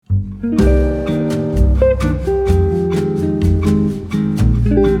Okay,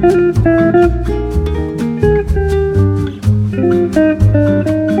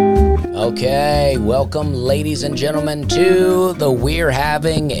 welcome, ladies and gentlemen, to the We're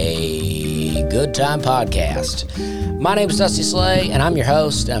Having a Good Time podcast. My name is Dusty Slay, and I'm your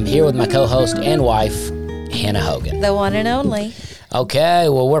host. I'm here with my co-host and wife, Hannah Hogan. The one and only. Okay,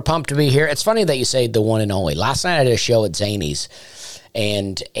 well, we're pumped to be here. It's funny that you say the one and only. Last night I did a show at Zany's,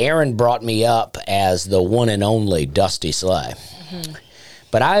 and Aaron brought me up as the one and only Dusty Slay. Mm-hmm.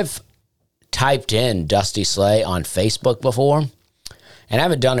 But I've typed in Dusty Slay on Facebook before, and I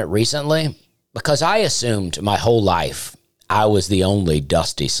haven't done it recently because I assumed my whole life I was the only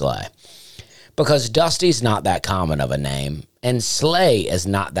Dusty Slay. Because Dusty's not that common of a name, and Slay is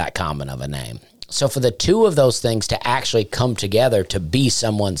not that common of a name. So for the two of those things to actually come together to be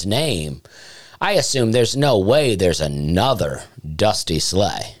someone's name, I assume there's no way there's another Dusty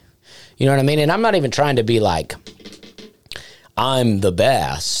Slay. You know what I mean? And I'm not even trying to be like, I'm the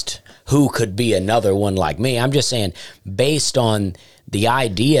best. Who could be another one like me? I'm just saying, based on the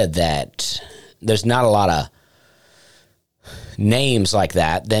idea that there's not a lot of names like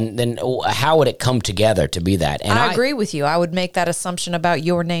that, then how would it come together to be that? And I agree with you. I would make that assumption about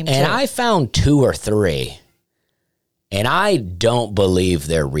your name too. And I found 2 or 3, and I don't believe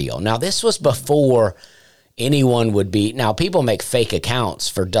they're real. Now, this was before anyone would be... Now, people make fake accounts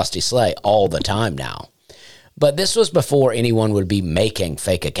for Dusty Slay all the time now. But this was before anyone would be making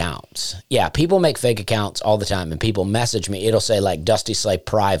fake accounts. Yeah, people make fake accounts all the time, and people message me. It'll say, like, Dusty Slay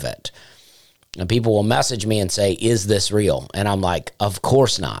Private. And people will message me and say, is this real? And I'm like, of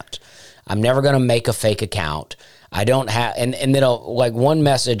course not. I'm never going to make a fake account. I don't have, and it'll, like, one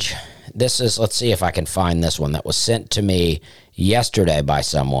message, this is, let's see if I can find this one that was sent to me yesterday by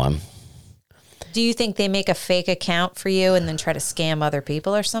someone. Do you think they make a fake account for you and then try to scam other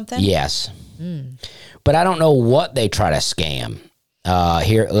people or something? Yes. But I don't know what they try to scam.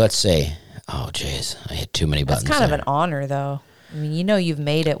 Here, let's see. Oh, geez. I hit too many buttons. That's kind of an honor, though. I mean, you know you've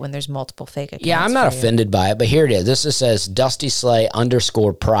made it when there's multiple fake accounts. Yeah, I'm not offended by it, but here it is. This says Dusty Slay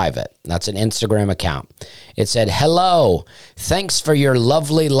 _private. That's an Instagram account. It said, hello, thanks for your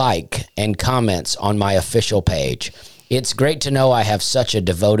lovely like and comments on my official page. It's great to know I have such a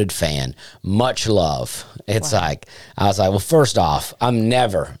devoted fan. Much love. It's wow. Like, I was like, well, first off, I'm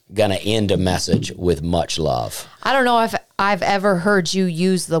never going to end a message with much love. I don't know if I've ever heard you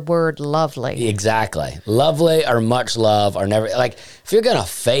use the word lovely. Exactly. Lovely or much love or never. Like, if you're going to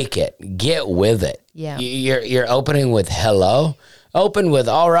fake it, get with it. Yeah. You're opening with hello. Open with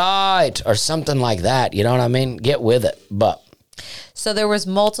all right or something like that. You know what I mean? Get with it. But. So there was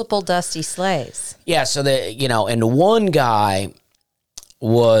multiple Dusty Slays. Yeah, so and one guy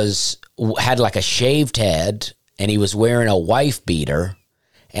had like a shaved head, and he was wearing a wife beater,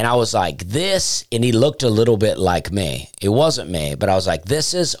 and I was like, this, and he looked a little bit like me. It wasn't me, but I was like,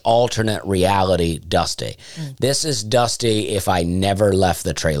 this is alternate reality Dusty. This is Dusty if I never left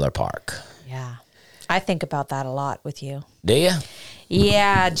the trailer park. Yeah, I think about that a lot with you. Do you?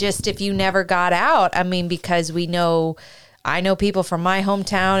 Yeah, just if you never got out. I mean, because I know people from my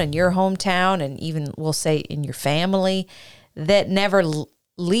hometown and your hometown, and even we'll say in your family, that never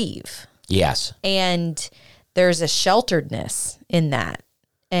leave. Yes. And there's a shelteredness in that.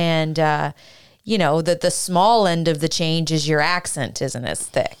 And, the small end of the change is your accent isn't as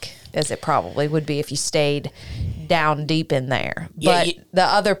thick as it probably would be if you stayed down deep in there. But the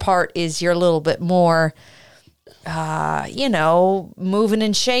other part is you're a little bit more... moving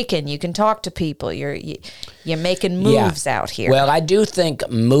and shaking. You can talk to people. You're making moves out here. Well, I do think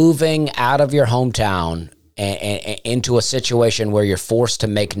moving out of your hometown and into a situation where you're forced to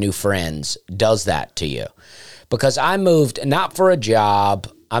make new friends does that to you. Because I moved not for a job.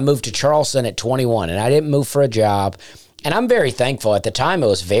 I moved to Charleston at 21, and I didn't move for a job. And I'm very thankful. At the time, it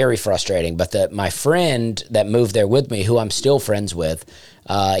was very frustrating. But my friend that moved there with me, who I'm still friends with,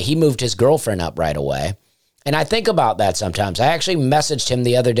 he moved his girlfriend up right away. And I think about that sometimes. I actually messaged him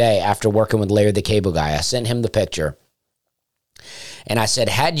the other day after working with Larry the Cable Guy. I sent him the picture. And I said,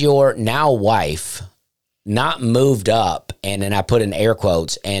 had your now wife not moved up, and then I put in air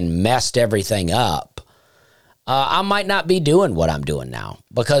quotes, and messed everything up, I might not be doing what I'm doing now.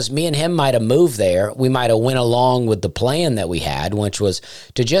 Because me and him might have moved there. We might have went along with the plan that we had, which was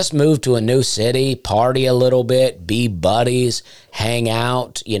to just move to a new city, party a little bit, be buddies, hang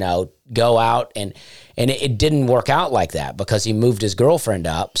out, go out. And it didn't work out like that because he moved his girlfriend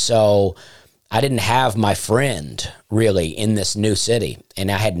up. So I didn't have my friend really in this new city, and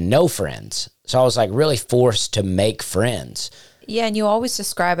I had no friends. So I was like really forced to make friends. Yeah, and you always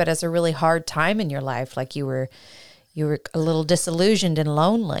describe it as a really hard time in your life, like you were a little disillusioned and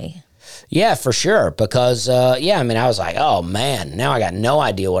lonely. Yeah, for sure. Because, I mean, I was like, oh man, now I got no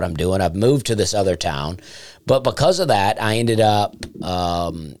idea what I'm doing. I've moved to this other town. But because of that, I ended up,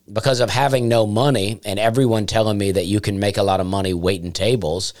 because of having no money and everyone telling me that you can make a lot of money waiting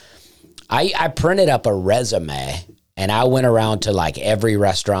tables, I printed up a resume and I went around to like every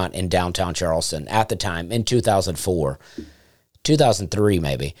restaurant in downtown Charleston at the time in 2004, 2003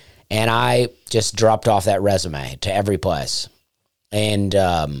 maybe. And I just dropped off that resume to every place. And,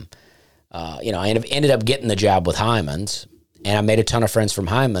 I ended up getting the job with Hyman's, and I made a ton of friends from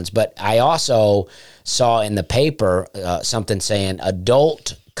Hyman's. But I also saw in the paper something saying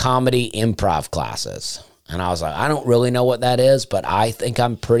adult comedy improv classes. And I was like, I don't really know what that is, but I think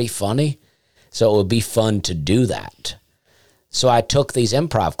I'm pretty funny. So it would be fun to do that. So I took these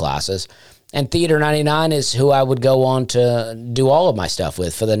improv classes, and Theater 99 is who I would go on to do all of my stuff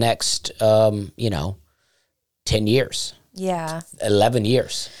with for the next, 10 years. Yeah. 11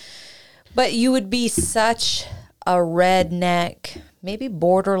 years. But you would be such a redneck, maybe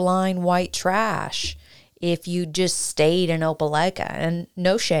borderline white trash if you just stayed in Opelika. And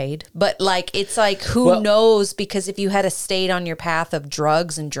no shade, but like, it's like, who knows? Because if you had stayed on your path of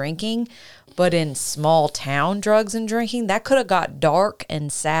drugs and drinking, but in small town drugs and drinking, that could have got dark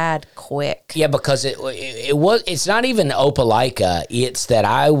and sad quick. Yeah, because it's not even Opelika. It's that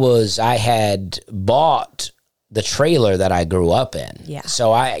I had bought the trailer that I grew up in. Yeah.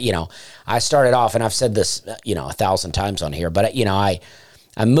 So I started off, and I've said this, 1,000 times on here, but I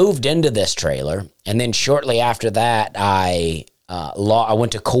moved into this trailer, and then shortly after that, I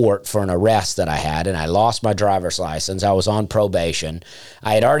went to court for an arrest that I had, and I lost my driver's license. I was on probation.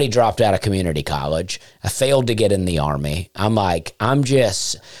 I had already dropped out of community college. I failed to get in the Army.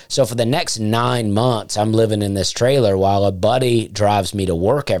 So for the next 9 months, I'm living in this trailer while a buddy drives me to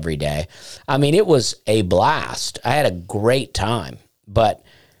work every day. I mean, it was a blast. I had a great time, but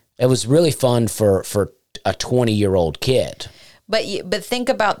it was really fun for a 20-year-old kid. But think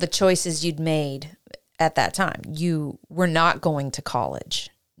about the choices you'd made at that time. You were not going to college.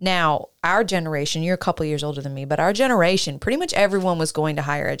 Now, our generation, you're a couple years older than me, but our generation, pretty much everyone was going to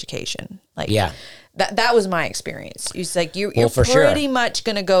higher education. That was my experience. It's like you're pretty much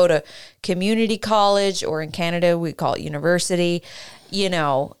going to go to community college, or in Canada, we call it university,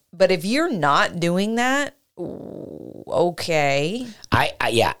 but if you're not doing that, okay.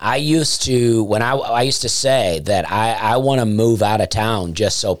 I used to say that I want to move out of town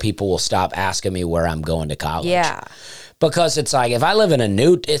just so people will stop asking me where I'm going to college. Yeah. Because it's like, if I live in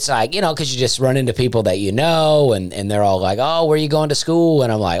it's like, because you just run into people that and they're all like, oh, where are you going to school?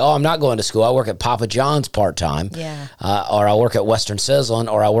 And I'm like, oh, I'm not going to school. I work at Papa John's part-time. Yeah. Or I work at Western Sizzlin',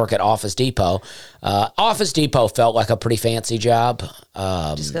 or I work at Office Depot. Office Depot felt like a pretty fancy job.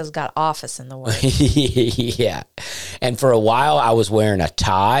 Just because it's got office in the word. Yeah. And for a while, I was wearing a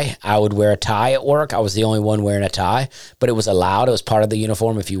tie. I would wear a tie at work. I was the only one wearing a tie, but it was allowed. It was part of the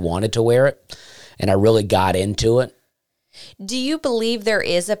uniform if you wanted to wear it. And I really got into it. Do you believe there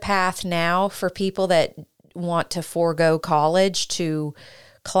is a path now for people that want to forego college to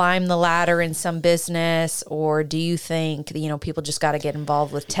climb the ladder in some business? Or do you think, people just got to get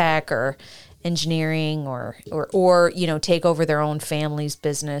involved with tech or engineering or take over their own family's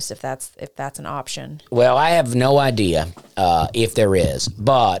business if that's an option? Well, I have no idea if there is,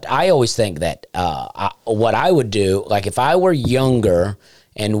 but I always think that what I would do, like if I were younger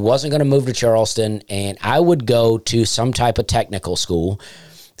and wasn't going to move to Charleston, and I would go to some type of technical school.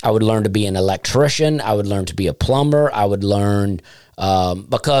 I would learn to be an electrician. I would learn to be a plumber. I would learn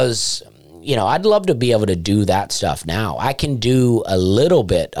because, I'd love to be able to do that stuff now. I can do a little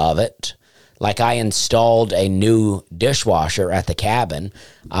bit of it. Like I installed a new dishwasher at the cabin.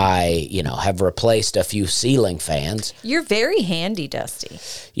 I, have replaced a few ceiling fans. You're very handy, Dusty.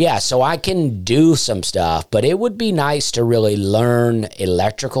 Yeah, so I can do some stuff, but it would be nice to really learn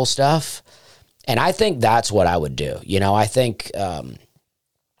electrical stuff. And I think that's what I would do. I think,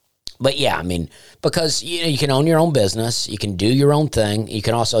 but yeah, I mean, because, you can own your own business. You can do your own thing. You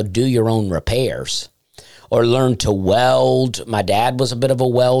can also do your own repairs. Or learn to weld. My dad was a bit of a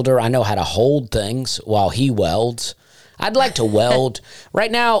welder. I know how to hold things while he welds. I'd like to weld.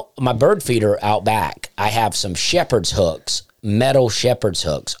 Right now, my bird feeder out back, I have some shepherd's hooks, metal shepherd's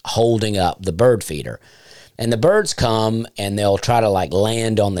hooks, holding up the bird feeder. And the birds come and they'll try to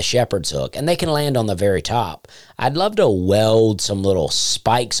land on the shepherd's hook, and they can land on the very top. I'd love to weld some little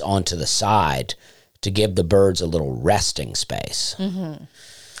spikes onto the side to give the birds a little resting space. Mm-hmm.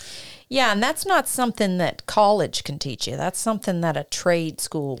 Yeah, and that's not something that college can teach you. That's something that a trade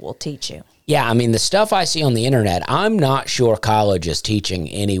school will teach you. Yeah, I mean, the stuff I see on the internet, I'm not sure college is teaching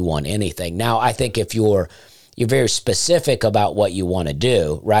anyone anything. Now, I think if you're you're very specific about what you want to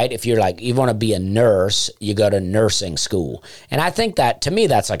do, right? If you're like, you want to be a nurse, you go to nursing school. And I think that, to me,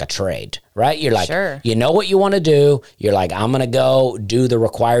 that's like a trade, right? You're like, Sure. you know what you want to do. You're like, I'm going to go do the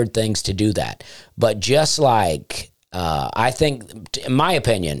required things to do that. But just like, I think, in my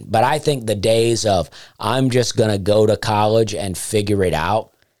opinion, but I think the days of I'm just going to go to college and figure it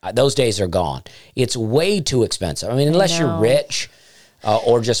out, those days are gone. It's way too expensive. I mean, unless you're rich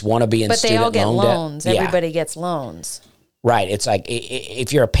or just want to be in But they student all get loan debt. loans. Yeah. Everybody gets loans. Right. It's like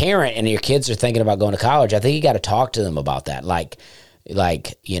if you're a parent and your kids are thinking about going to college, I think you got to talk to them about that. Like,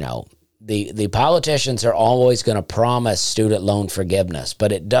 you know, the politicians are always going to promise student loan forgiveness,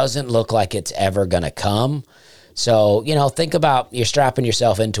 but it doesn't look like it's ever going to come. So, you know, think about you're strapping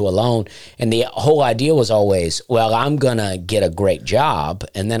yourself into a loan. And the whole idea was always, well, I'm going to get a great job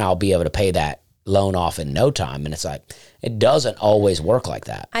and then I'll be able to pay that loan off in no time. And it's like, it doesn't always work like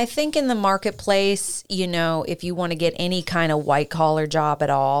that. I think in the marketplace, you know, if you want to get any kind of white collar job at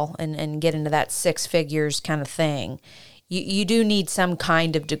all and get into that 6 figures kind of thing, you do need some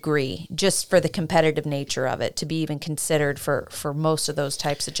kind of degree just for the competitive nature of it to be even considered for most of those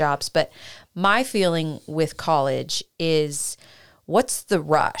types of jobs. But my feeling with college is, what's the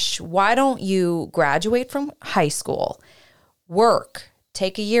rush? Why don't you graduate from high school, work,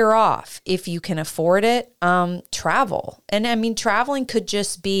 take a year off. If you can afford it, travel. And I mean, traveling could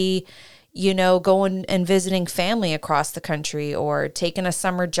just be, you know, going and visiting family across the country or taking a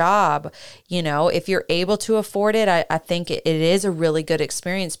summer job. You know, if you're able to afford it, I think it is a really good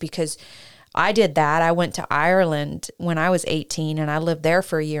experience, because I did that. I went to Ireland when I was 18 and I lived there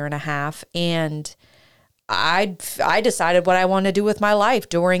for a year and a half. And I decided what I wanted to do with my life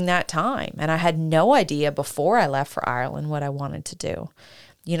during that time. And I had no idea before I left for Ireland what I wanted to do.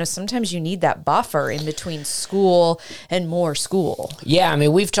 You know, sometimes you need that buffer in between school and more school. Yeah, I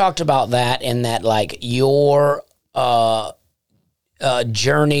mean, we've talked about that, in that, like, your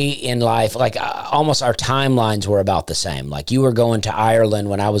journey in life, like almost our timelines were about the same. Like, you were going to Ireland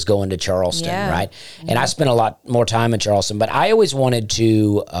when I was going to Charleston, Yeah. right? And I spent a lot more time in Charleston, but I always wanted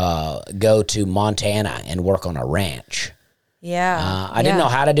to go to Montana and work on a ranch. Yeah. I didn't know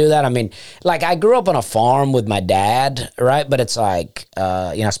how to do that. I mean, like, I grew up on a farm with my dad, right? But it's like, you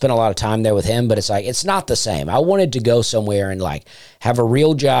know, I spent a lot of time there with him, but it's like, it's not the same. I wanted to go somewhere and, like, have a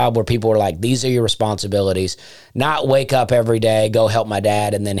real job where people were like, these are your responsibilities, not wake up every day, go help my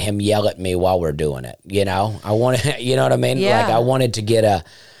dad, and then him yell at me while we're doing it. You know, I wanted, you know what I mean? Yeah. Like, I wanted to get a,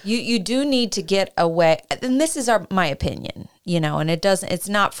 You do need to get away, and this is my opinion, you know, and it's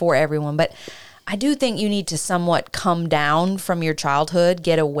not for everyone, but I do think you need to somewhat come down from your childhood,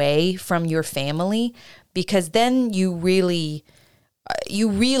 get away from your family, because then you really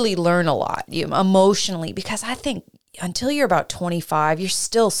learn a lot emotionally, because I think until you're about 25, you're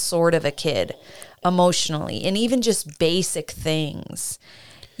still sort of a kid emotionally, and even just basic things,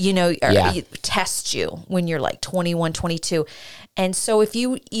 you know, test you when you're like 21, 22. And so if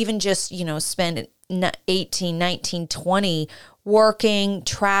you even just, you know, spend 18, 19, 20 working,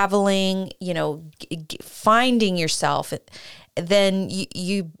 traveling, you know, finding yourself, then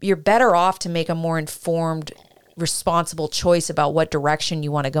you're better off to make a more informed, responsible choice about what direction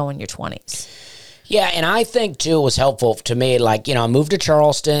you want to go in your 20s. Yeah, and I think, too, it was helpful to me. Like, you know, I moved to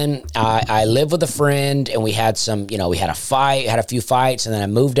Charleston. I lived with a friend, and we had some, you know, we had a few fights, and then I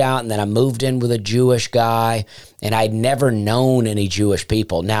moved out, and then I moved in with a Jewish guy, and I'd never known any Jewish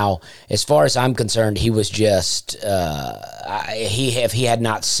people. Now, as far as I'm concerned, he was just, if he had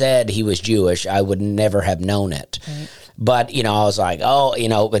not said he was Jewish, I would never have known it. Right. But, you know, I was like, oh, you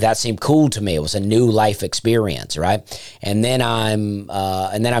know, but that seemed cool to me. It was a new life experience, right? And then I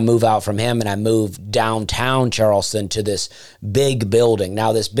move out from him, and I moved downtown Charleston to this big building.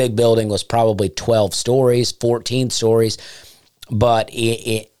 Now, this big building was probably 12 stories, 14 stories. But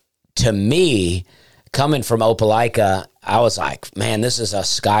to me, coming from Opelika, I was like, man, this is a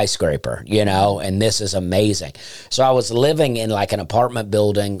skyscraper, you know, and this is amazing. So I was living in like an apartment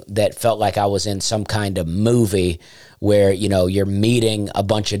building that felt like I was in some kind of movie where, you know, you're meeting a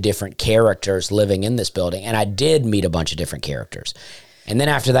bunch of different characters living in this building. And I did meet a bunch of different characters. And then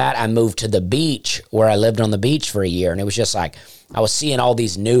after that, I moved to the beach, where I lived on the beach for a year. And it was just like, I was seeing all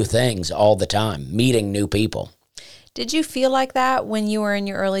these new things all the time, meeting new people. Did you feel like that when you were in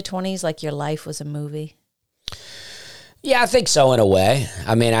your early 20s, like your life was a movie? Yeah, I think so, in a way.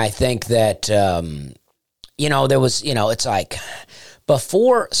 I mean, I think that, you know, there was, you know, it's like,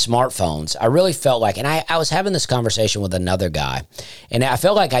 before smartphones, I really felt like, and I was having this conversation with another guy, and I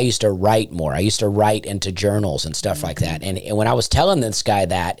felt like I used to write more. I used to write into journals and stuff like that. And when I was telling this guy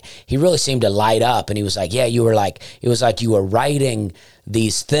that, he really seemed to light up, and he was like, yeah, it was like you were writing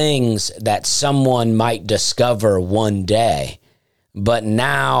these things that someone might discover one day. But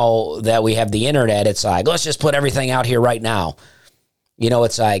now that we have the internet, it's like, let's just put everything out here right now.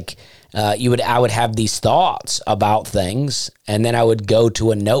 It's like I would have these thoughts about things, and then I would go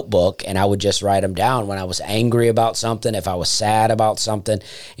to a notebook and I would just write them down when I was angry about something, if I was sad about something,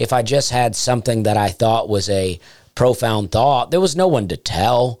 if I just had something that I thought was a profound thought. There was no one to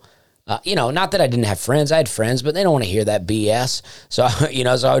tell. Not that I didn't have friends. I had friends, but they don't want to hear that BS. So,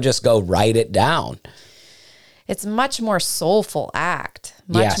 so I would just go write it down. It's much more soulful act,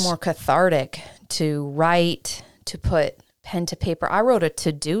 much more cathartic to write, to put pen to paper. I wrote a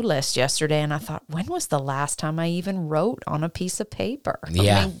to-do list yesterday, and I thought, when was the last time I even wrote on a piece of paper?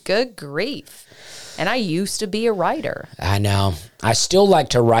 Yeah. I mean, good grief. And I used to be a writer. I know. I still like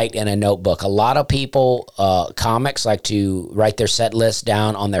to write in a notebook. A lot of people, comics, like to write their set list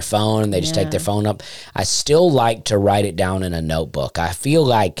down on their phone, and they just take their phone up. I still like to write it down in a notebook. I feel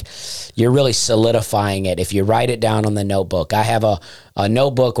like you're really solidifying it if you write it down on the notebook. I have a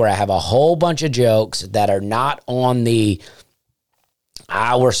notebook where I have a whole bunch of jokes that are not on the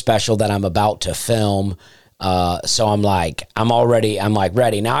hour special that I'm about to film. So I'm like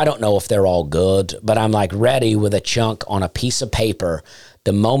ready. Now I don't know if they're all good, but I'm like ready with a chunk on a piece of paper.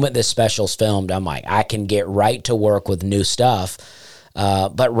 The moment this special's filmed, I'm like, I can get right to work with new stuff.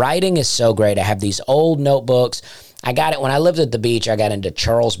 But writing is so great. I have these old notebooks. I got it when I lived at the beach. I got into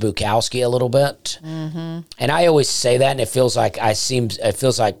Charles Bukowski a little bit, and I always say that, and it feels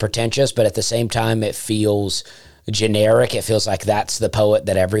like pretentious, but at the same time, it feels generic. It feels like that's the poet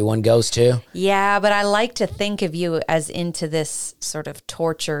that everyone goes to. Yeah, but I like to think of you as into this sort of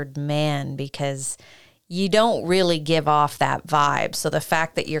tortured man, because you don't really give off that vibe. So the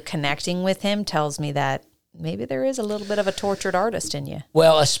fact that you're connecting with him tells me that maybe there is a little bit of a tortured artist in you.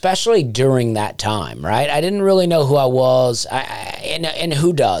 Well, especially during that time, right? I didn't really know who I was, and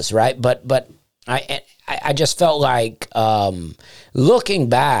who does, right? But I just felt like, looking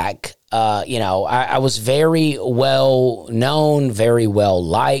back, I was very well known, very well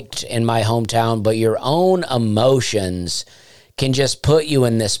liked in my hometown, but your own emotions can just put you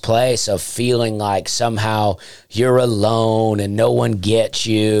in this place of feeling like somehow you're alone and no one gets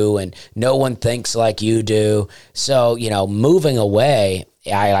you and no one thinks like you do. So, moving away,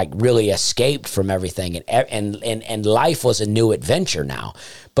 I like really escaped from everything, and life was a new adventure now,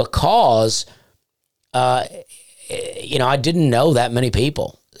 because I didn't know that many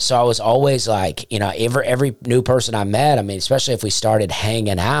people. So I was always like, every new person I met, I mean, especially if we started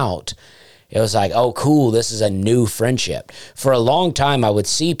hanging out, it was like, oh, cool, this is a new friendship. For a long time, I would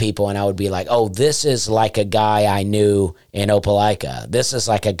see people and I would be like, oh, this is like a guy I knew in Opelika. This is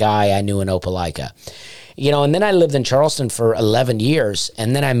like a guy I knew in Opelika. And then I lived in Charleston for 11 years,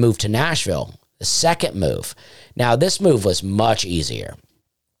 and then I moved to Nashville, the second move. Now, this move was much easier.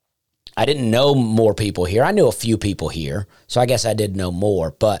 I didn't know more people here. I knew a few people here, so I guess I did know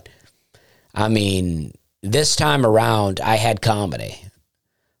more. But, I mean, this time around, I had comedy,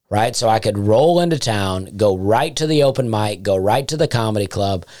 right? So I could roll into town, go right to the open mic, go right to the comedy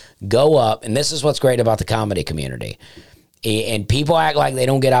club, go up. And this is what's great about the comedy community. And people act like they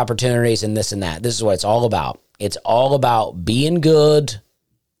don't get opportunities and this and that. This is what it's all about. It's all about being good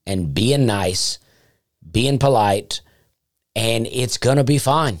and being nice, being polite, and it's going to be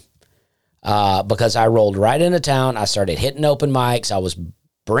fine. Because I rolled right into town. I started hitting open mics. I was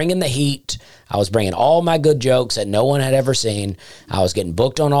bringing the heat. I was bringing all my good jokes that no one had ever seen. I was getting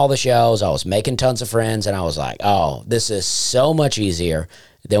booked on all the shows. I was making tons of friends. And I was like, oh, this is so much easier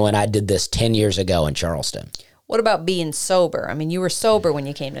than when I did this 10 years ago in Charleston. What about being sober? I mean, you were sober when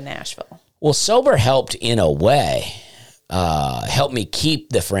you came to Nashville. Well, sober helped in a way, helped me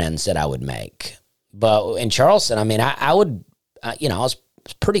keep the friends that I would make. But in Charleston, I mean, I was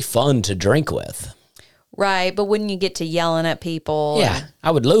pretty fun to drink with. Right, but wouldn't you get to yelling at people? Yeah,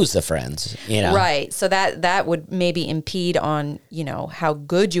 I would lose the friends, Right, so that would maybe impede on, how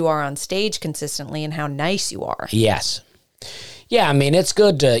good you are on stage consistently and how nice you are. Yes. Yeah, I mean, it's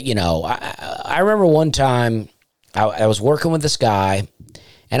good to, I remember one time I was working with this guy,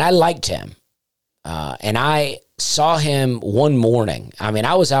 and I liked him. And I saw him one morning. I mean,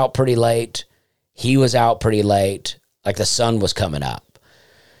 I was out pretty late. He was out pretty late. Like the sun was coming up.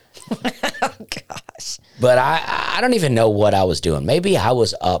 Oh, gosh. But I don't even know what I was doing. Maybe I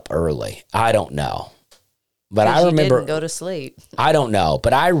was up early. I don't know. But I remember. You didn't go to sleep. I don't know.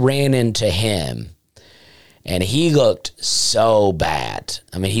 But I ran into him. And he looked so bad.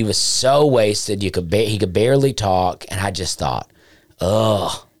 I mean, he was so wasted. He could barely talk. And I just thought,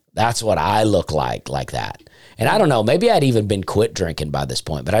 oh, that's what I look like that. And I don't know, maybe I'd even been quit drinking by this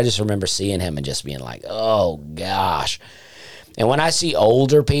point, but I just remember seeing him and just being like, oh gosh. And when I see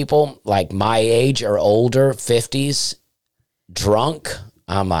older people, like my age or older, 50s, drunk,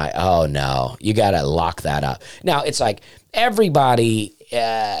 I'm like, oh no, you got to lock that up. Now, it's like everybody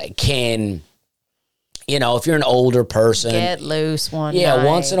can, you know, if you're an older person. Get loose one night. Yeah,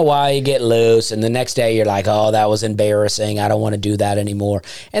 once in a while you get loose, and the next day you're like, oh, that was embarrassing. I don't want to do that anymore.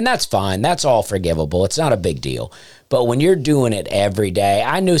 And that's fine. That's all forgivable. It's not a big deal. But when you're doing it every day,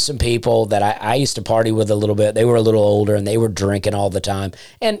 I knew some people that I used to party with a little bit. They were a little older, and they were drinking all the time.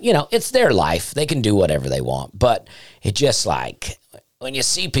 And, you know, it's their life. They can do whatever they want. But it just like, when you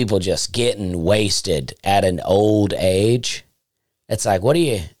see people just getting wasted at an old age, it's like, what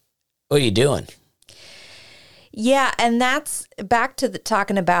are you doing? Yeah, and that's back to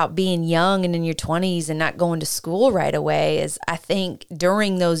talking about being young and in your 20s and not going to school right away is I think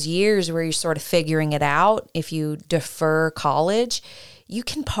during those years where you're sort of figuring it out, if you defer college, you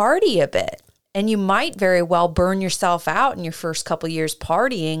can party a bit. And you might very well burn yourself out in your first couple years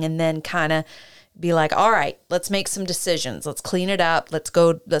partying and then kind of be like, all right, let's make some decisions. Let's clean it up. Let's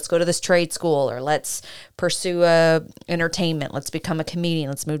go to this trade school, or let's pursue entertainment. Let's become a comedian.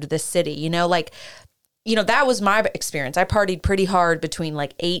 Let's move to this city. You know, like, you know, that was my experience. I partied pretty hard between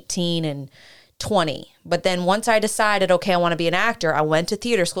like 18 and 20. But then once I decided, okay, I want to be an actor, I went to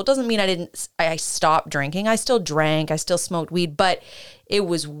theater school. It doesn't mean I stopped drinking. I still drank. I still smoked weed, but it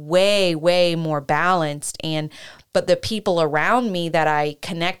was way, way more balanced. But the people around me that I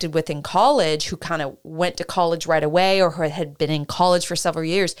connected with in college who kind of went to college right away or who had been in college for several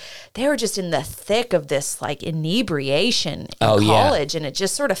years, they were just in the thick of this like inebriation in college. Yeah. And it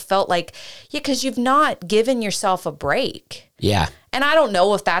just sort of felt like, yeah, because you've not given yourself a break. Yeah. And I don't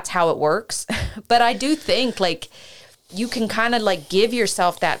know if that's how it works, but I do think like you can kind of like give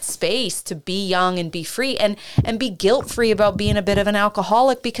yourself that space to be young and be free and be guilt-free about being a bit of an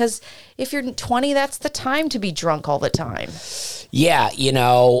alcoholic, because if you're 20, that's the time to be drunk all the time. Yeah, you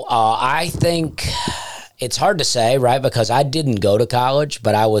know, I think it's hard to say, right? Because I didn't go to college,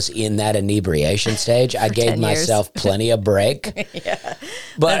 but I was in that inebriation stage. I gave myself plenty of break. Yeah,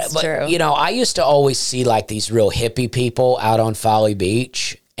 but true. You know, I used to always see like these real hippie people out on Folly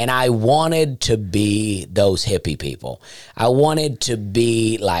Beach. And I wanted to be those hippie people. I wanted to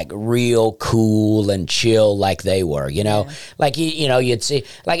be like real cool and chill like they were, you know? Yeah. Like, you know, you'd see,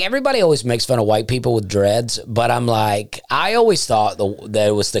 like everybody always makes fun of white people with dreads, but I'm like, I always thought that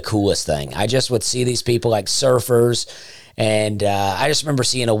it was the coolest thing. I just would see these people like surfers. And I just remember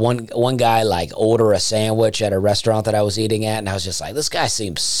seeing one guy like order a sandwich at a restaurant that I was eating at, and I was just like, this guy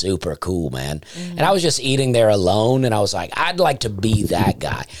seems super cool, man. Mm-hmm. And I was just eating there alone, and I was like, I'd like to be that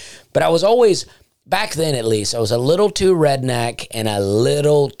guy. But I was always, back then at least, I was a little too redneck and a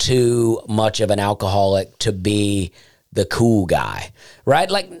little too much of an alcoholic to be the cool guy,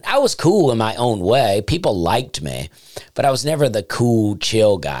 right? Like, I was cool in my own way. People liked me, but I was never the cool,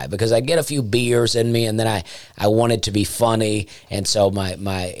 chill guy because I'd get a few beers in me, and then I wanted to be funny. And so my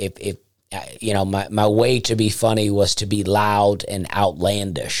way to be funny was to be loud and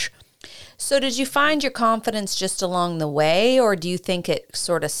outlandish. So did you find your confidence just along the way, or do you think it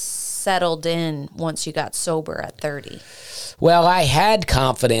sort of settled in once you got sober at 30? Well, I had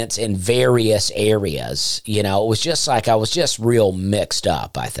confidence in various areas. You know, it was just like I was just real mixed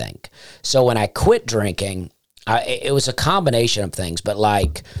up, I think. So when I quit drinking, it was a combination of things. But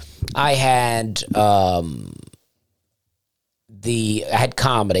like I had I had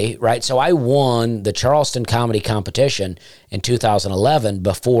comedy, right? So I won the Charleston Comedy Competition in 2011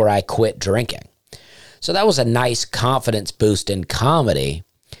 before I quit drinking. So that was a nice confidence boost in comedy.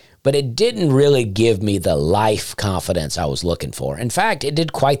 But it didn't really give me the life confidence I was looking for. In fact, it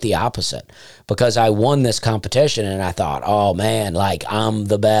did quite the opposite, because I won this competition and I thought, oh man, like I'm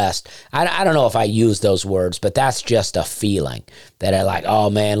the best. I don't know if I use those words, but that's just a feeling that I like, oh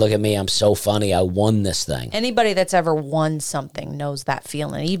man, look at me. I'm so funny. I won this thing. Anybody that's ever won something knows that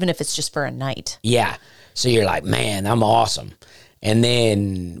feeling, even if it's just for a night. Yeah. So you're like, man, I'm awesome. And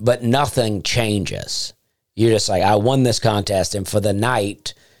then, but nothing changes. You're just like, I won this contest, and for the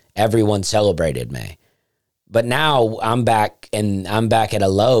night, everyone celebrated me. But now I'm back at a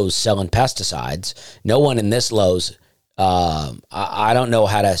Lowe's selling pesticides. No one in this Lowe's, I don't know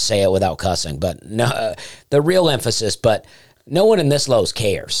how to say it without cussing, but no, the real emphasis, but no one in this Lowe's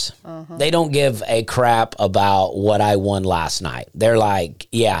cares. Uh-huh. They don't give a crap about what I won last night. They're like,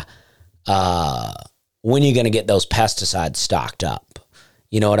 yeah, when are you going to get those pesticides stocked up?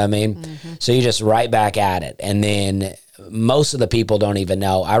 You know what I mean? So you're just right back at it. And then most of the people don't even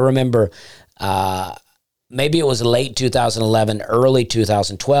know. I remember maybe it was late 2011, early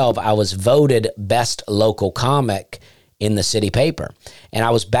 2012, I was voted best local comic in the city paper. And I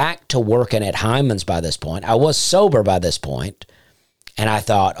was back to working at Hyman's by this point. I was sober by this point. And I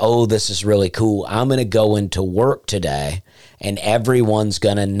thought, oh, this is really cool. I'm going to go into work today and everyone's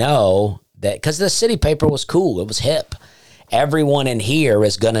going to know that, because the city paper was cool. It was hip. Everyone in here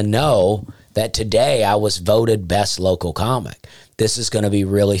is going to know that today I was voted best local comic. This is going to be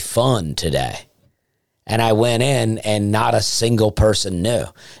really fun today. And I went in and not a single person knew.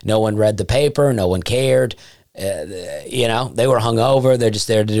 No one read the paper. No one cared. They were hungover. They're just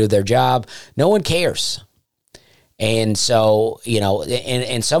there to do their job. No one cares. And so,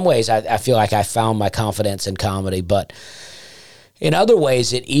 in some ways, I feel like I found my confidence in comedy. But in other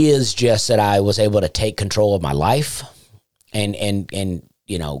ways, it is just that I was able to take control of my life and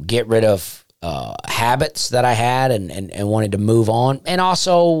get rid of habits that I had and wanted to move on. And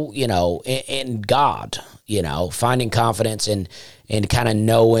also, in God, finding confidence in kind of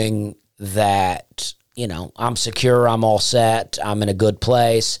knowing that, I'm secure, I'm all set, I'm in a good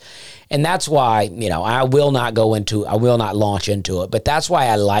place. And that's why, I will not launch into it, but that's why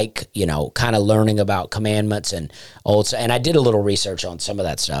I like, kind of learning about commandments and I did a little research on some of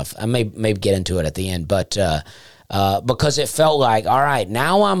that stuff. I may get into it at the end, but, because it felt like, all right,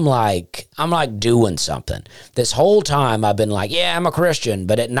 now I'm like doing something. This whole time I've been like, yeah, I'm a Christian,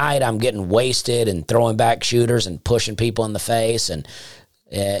 but at night I'm getting wasted and throwing back shooters and pushing people in the face and,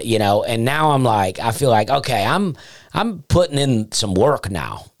 and now I'm like, I feel like, okay, I'm putting in some work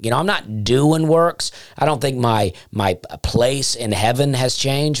now. I'm not doing works. I don't think my place in heaven has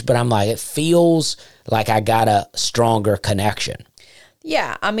changed, but I'm like, it feels like I got a stronger connection.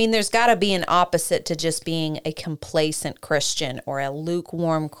 Yeah, I mean, there's got to be an opposite to just being a complacent Christian or a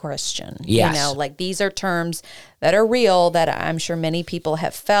lukewarm Christian. Yes. Like these are terms that are real that I'm sure many people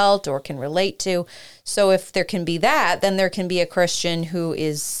have felt or can relate to. So if there can be that, then there can be a Christian who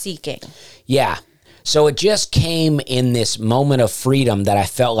is seeking. Yeah. So it just came in this moment of freedom that I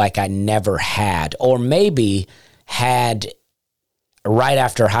felt like I never had, or maybe had right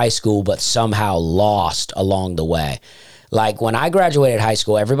after high school, but somehow lost along the way. Like when I graduated high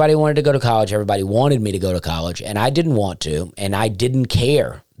school, everybody wanted to go to college. Everybody wanted me to go to college, and I didn't want to, and I didn't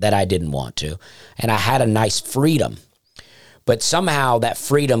care that I didn't want to, and I had a nice freedom. But somehow that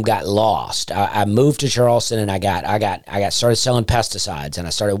freedom got lost. I moved to Charleston and I got started selling pesticides, and I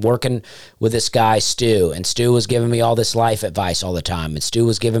started working with this guy, Stu, and Stu was giving me all this life advice all the time. And Stu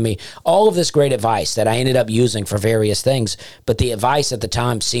was giving me all of this great advice that I ended up using for various things. But the advice at the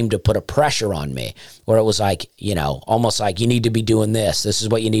time seemed to put a pressure on me where it was like, almost like you need to be doing this. This is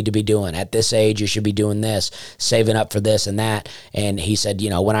what you need to be doing. At this age, you should be doing this, saving up for this and that. And he said,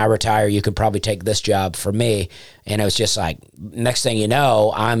 when I retire, you could probably take this job for me. And it was just like, next thing you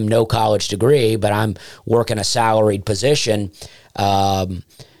know, I'm no college degree, but I'm working a salaried position. I'm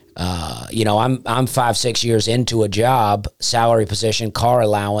 5-6 years into a job, salary position, car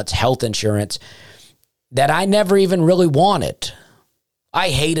allowance, health insurance that I never even really wanted. I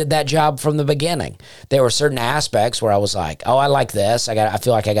hated that job from the beginning. There were certain aspects where I was like, oh, I like this. I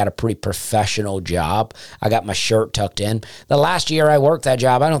feel like I got a pretty professional job. I got my shirt tucked in. The last year I worked that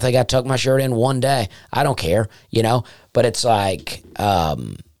job, I don't think I tucked my shirt in one day. I don't care, but it's like...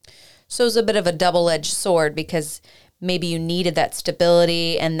 So it's a bit of a double-edged sword because maybe you needed that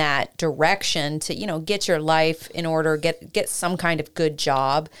stability and that direction to, get your life in order, get some kind of good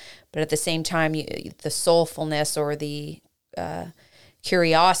job. But at the same time, the soulfulness or the...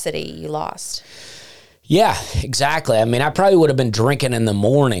 curiosity you lost. Yeah, exactly. I mean, I probably would have been drinking in the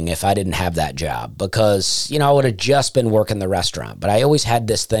morning if I didn't have that job because, I would have just been working the restaurant. But I always had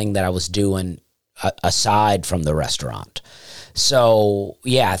this thing that I was doing aside from the restaurant. So,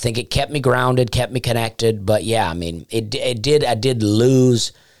 yeah, I think it kept me grounded, kept me connected. But, yeah, I mean, I did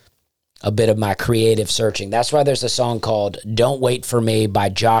lose a bit of my creative searching. That's why there's a song called Don't Wait For Me by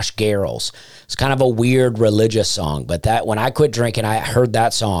Josh Garrels. It's kind of a weird religious song, but that when I quit drinking, I heard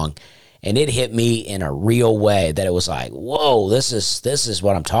that song and it hit me in a real way that it was like, whoa, this is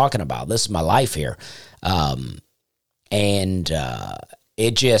what I'm talking about. This is my life here.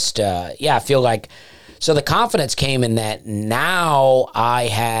 It just, I feel like, so the confidence came in that now I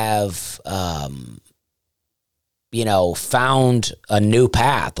have, found a new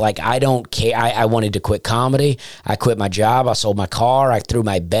path. Like, I don't care. I wanted to quit comedy. I quit my job. I sold my car. I threw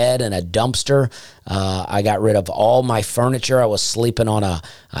my bed in a dumpster. I got rid of all my furniture. I was sleeping on a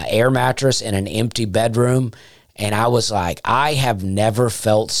air mattress in an empty bedroom. And I was like, I have never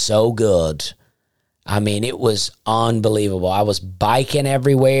felt so good. I mean, it was unbelievable. I was biking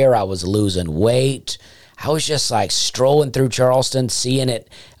everywhere. I was losing weight. I was just like strolling through Charleston, seeing it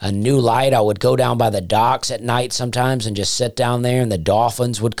a new light. I would go down by the docks at night sometimes and just sit down there, and the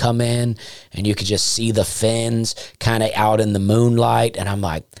dolphins would come in, and you could just see the fins kind of out in the moonlight. And I'm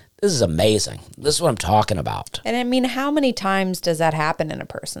like, this is amazing. This is what I'm talking about. And I mean, how many times does that happen in a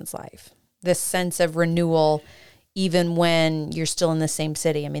person's life? This sense of renewal, even when you're still in the same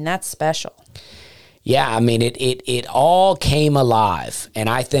city. I mean, that's special. Yeah, I mean, it all came alive. And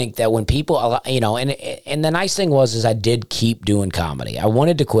I think that when people, you know, and the nice thing was I did keep doing comedy. I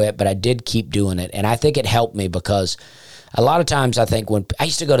wanted to quit, but I did keep doing it. And I think it helped me because a lot of times I think when I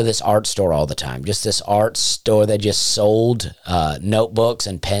used to go to this art store all the time, just this art store that just sold notebooks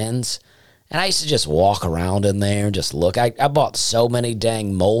and pens. And I used to just walk around in there and just look. I bought so many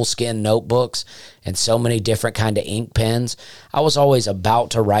dang Moleskine notebooks and so many different kind of ink pens. I was always about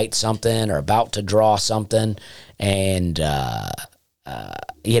to write something or about to draw something. And,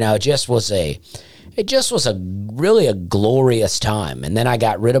 you know, it just was a really a glorious time. And then I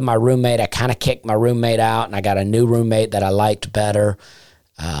got rid of my roommate. I kind of kicked my roommate out, and I got a new roommate that I liked better.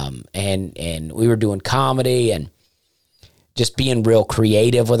 And we were doing comedy and just being real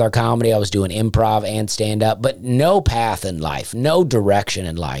creative with our comedy. I was doing improv and stand-up, but no path in life, no direction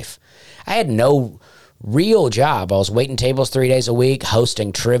in life. I had no real job. I was waiting tables 3 days a week,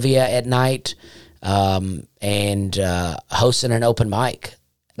 hosting trivia at night, and hosting an open mic.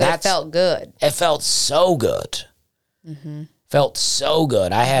 That felt good. It felt so good. Mm-hmm. Felt so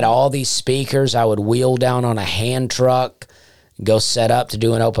good. I had all these speakers. I would wheel down on a hand truck, go set up to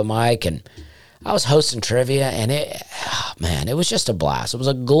do an open mic, and I was hosting trivia, and it was just a blast. It was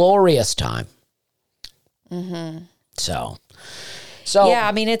a glorious time. Mm-hmm. So yeah,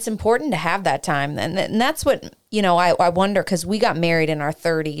 I mean, it's important to have that time. And that's what, you know, I wonder, because we got married in our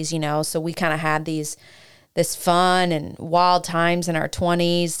 30s, you know, so we kind of had this fun and wild times in our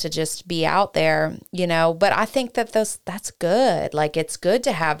 20s to just be out there, you know. But I think that that's good. Like, it's good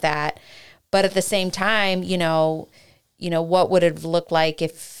to have that. But at the same time, you know, what would it have looked like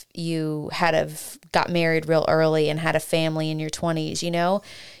if you got married real early and had a family in your 20s, you know?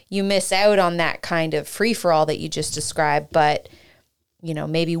 You miss out on that kind of free-for-all that you just described, but, you know,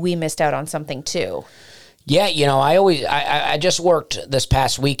 maybe we missed out on something too. Yeah, you know, I just worked this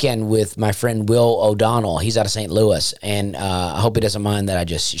past weekend with my friend Will O'Donnell. He's out of St. Louis, and I hope he doesn't mind that I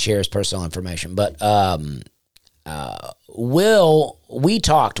just share his personal information. But Will, we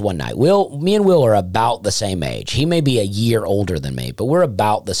talked one night. Me and Will are about the same age. He may be a year older than me, but we're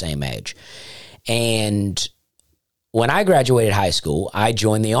about the same age. And when I graduated high school, I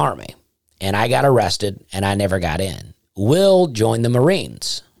joined the Army, and I got arrested, and I never got in. Will joined the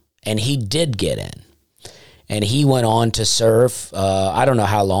Marines, and he did get in. And he went on to serve, I don't know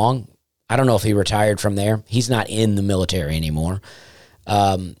how long. I don't know if he retired from there. He's not in the military anymore.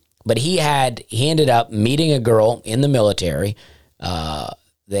 But he ended up meeting a girl in the military. I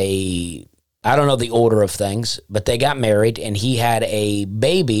don't know the order of things, but they got married, and he had a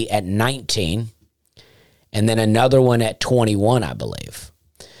baby at 19 and then another one at 21, I believe.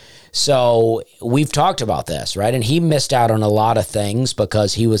 So we've talked about this, right? And he missed out on a lot of things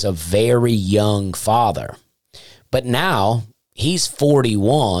because he was a very young father. But now he's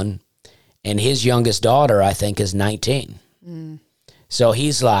 41, and his youngest daughter, I think, is 19. Mm. So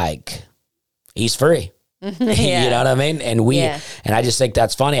he's free. Yeah. You know what I mean? And and I just think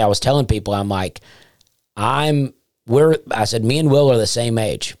that's funny. I was telling people, I'm like, I said, me and Will are the same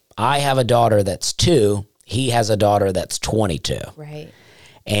age. I have a daughter that's 2. He has a daughter that's 22. Right.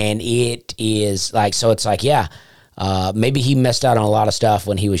 And it is like, so it's like, yeah, maybe he missed out on a lot of stuff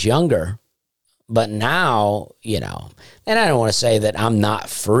when he was younger, but now, you know, and I don't want to say that I'm not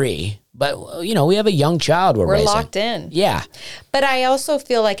free, but, you know, we have a young child we're raising. Locked in. Yeah. But I also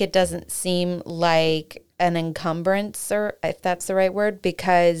feel like it doesn't seem like an encumbrance, or if that's the right word,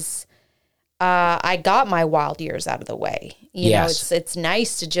 because I got my wild years out of the way. You know, it's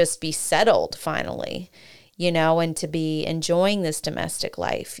nice to just be settled finally, you know, and to be enjoying this domestic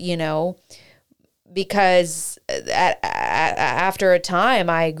life, you know, because after a time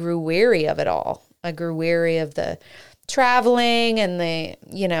I grew weary of it all. I grew weary of the traveling and the,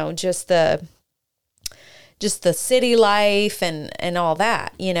 you know, just the city life and all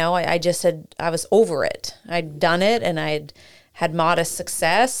that, you know. I was over it. I'd done it, and I'd had modest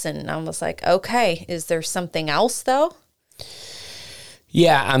success, and I was like, okay, is there something else though?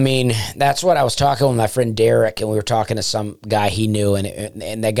 Yeah, I mean, that's what I was talking with my friend Derek, and we were talking to some guy he knew,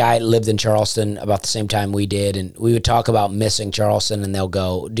 and that guy lived in Charleston about the same time we did, and we would talk about missing Charleston, and they'll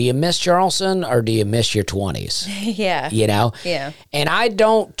go, do you miss Charleston or do you miss your 20s? Yeah. You know? Yeah. And I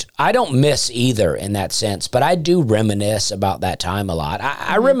don't miss either in that sense, but I do reminisce about that time a lot.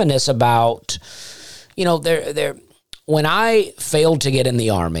 I reminisce about, you know, when I failed to get in the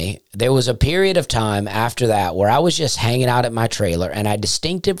Army, there was a period of time after that where I was just hanging out at my trailer, and I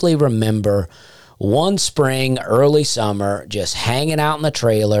distinctively remember one spring, early summer, just hanging out in the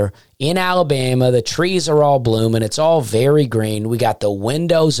trailer in Alabama. The trees are all blooming. It's all very green. We got the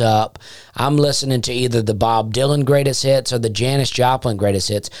windows up. I'm listening to either the Bob Dylan greatest hits or the Janis Joplin greatest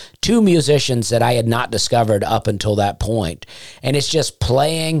hits, two musicians that I had not discovered up until that point. And it's just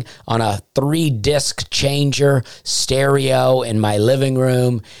playing on a 3-disc changer stereo in my living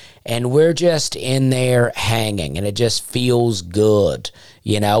room. And we're just in there hanging, and it just feels good.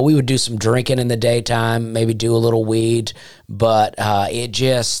 You know, we would do some drinking in the daytime, maybe do a little weed, but it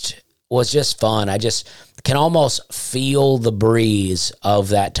just was just fun. I just can almost feel the breeze of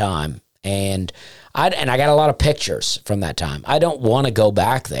that time. And I got a lot of pictures from that time. I don't want to go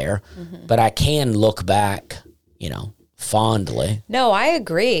back there, but I can look back, you know, fondly. No, I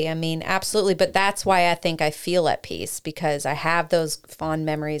agree. I mean, absolutely. But that's why I think I feel at peace, because I have those fond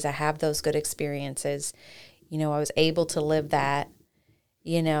memories. I have those good experiences. You know, I was able to live that,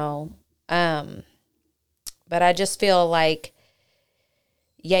 you know. But I just feel like,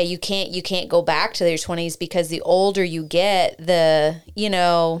 yeah, you can't go back to your 20s, because the older you get, the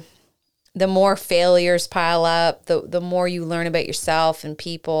more failures pile up, the more you learn about yourself and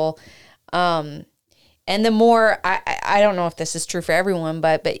people. And the more, I don't know if this is true for everyone,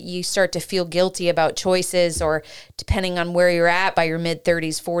 but you start to feel guilty about choices, or depending on where you're at by your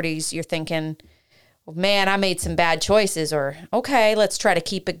mid-30s, 40s, you're thinking, well, man, I made some bad choices, or, okay, let's try to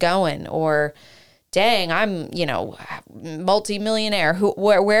keep it going, or, dang, I'm, multi-millionaire,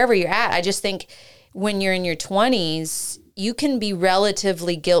 wherever you're at. I just think when you're in your 20s, you can be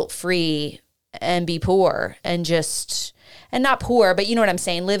relatively guilt-free and be poor and not poor, but you know what I'm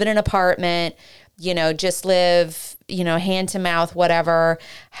saying, live in an apartment, just live, hand to mouth, whatever,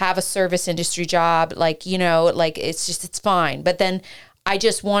 have a service industry job, it's fine. But then I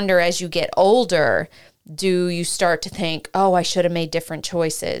just wonder, as you get older, do you start to think, oh, I should have made different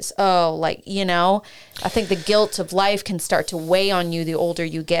choices? Oh, I think the guilt of life can start to weigh on you the older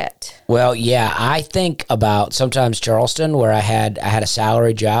you get. Well, yeah, I think about sometimes Charleston, where I had a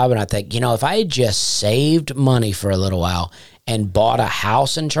salary job, and I think, if I had just saved money for a little while and bought a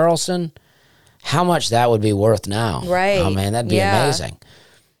house in Charleston, how much that would be worth now. Right. Oh, man, that'd be amazing.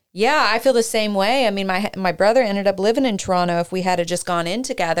 Yeah, I feel the same way. I mean, my brother ended up living in Toronto if we had just gone in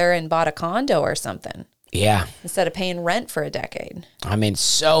together and bought a condo or something. Yeah. Instead of paying rent for a decade. I mean,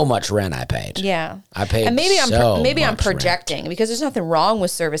 so much rent I paid. Yeah. I paid and maybe I'm projecting rent. Because there's nothing wrong with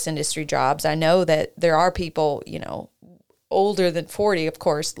service industry jobs. I know that there are people, older than 40, of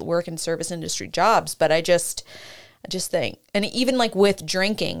course, work in service industry jobs, but I just think, and even like with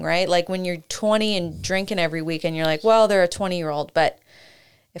drinking, right? Like when you're 20 and drinking every week, and you're like, well, they're a 20-year-old, but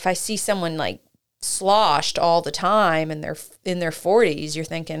if I see someone like sloshed all the time and they're in their 40s, you're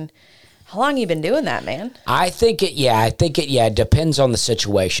thinking, how long have you been doing that, man? I think it depends on the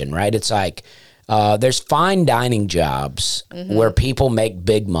situation, right? It's like, there's fine dining jobs where people make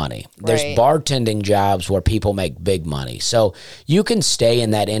big money. There's bartending jobs where people make big money. So you can stay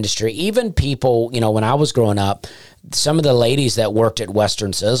in that industry. Even people, when I was growing up, some of the ladies that worked at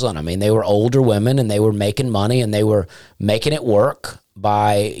Western Sizzlin', I mean, they were older women, and they were making money, and they were making it work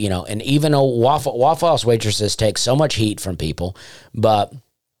by, and even though Waffle House waitresses take so much heat from people, but,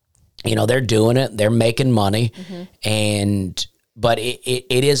 they're doing it, they're making money. But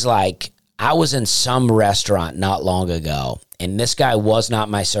it is like, I was in some restaurant not long ago, and this guy was not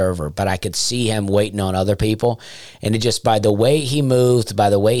my server, but I could see him waiting on other people. And it just, by the way he moved, by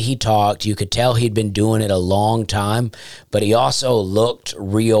the way he talked, you could tell he'd been doing it a long time, but he also looked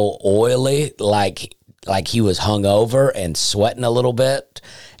real oily, like he was hungover and sweating a little bit.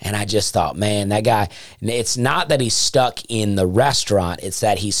 And I just thought, man, that guy, it's not that he's stuck in the restaurant, it's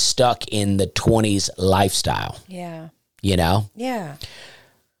that he's stuck in the 20s lifestyle. Yeah. Yeah.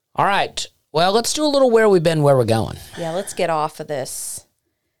 All right. Well, let's do a little where we've been, where we're going. Yeah, let's get off of this.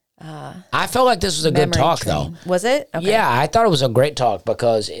 I felt like this was a good talk, though. Was it? Okay. Yeah, I thought it was a great talk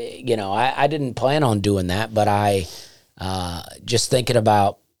because, I didn't plan on doing that, but I just thinking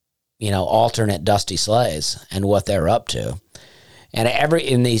about, alternate Dusty Sleighs and what they're up to.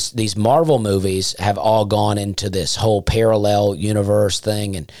 And these Marvel movies have all gone into this whole parallel universe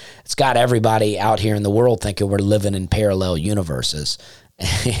thing, and it's got everybody out here in the world thinking we're living in parallel universes.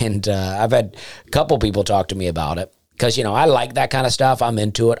 And I've had a couple people talk to me about it because, I like that kind of stuff. I'm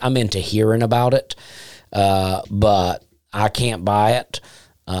into it. I'm into hearing about it, but I can't buy it.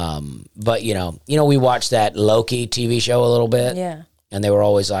 But, we watched that Loki TV show a little bit. Yeah. And they were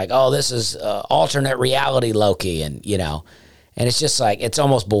always like, oh, this is alternate reality Loki. And, and it's just like, it's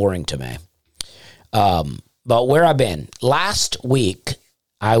almost boring to me. But where I've been, last week,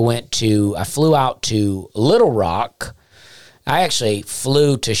 I flew out to Little Rock. I actually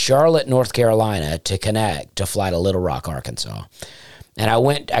flew to Charlotte, North Carolina to connect to fly to Little Rock, Arkansas. And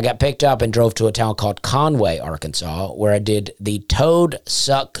I got picked up and drove to a town called Conway, Arkansas, where I did the Toad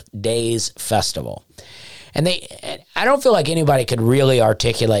Suck Days Festival. And I don't feel like anybody could really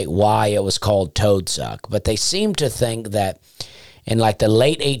articulate why it was called Toad Suck, but they seem to think that in like the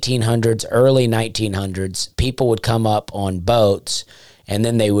late 1800s, early 1900s, people would come up on boats and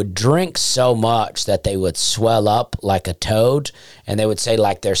then they would drink so much that they would swell up like a toad, and they would say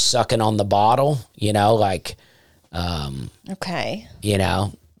like they're sucking on the bottle, like... okay.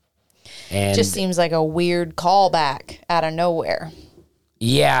 And just seems like a weird callback out of nowhere.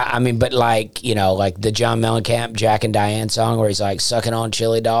 Yeah, I mean, but like the John Mellencamp, Jack and Diane song where he's like sucking on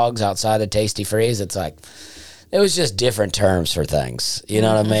chili dogs outside the Tasty Freeze. It's like, it was just different terms for things. You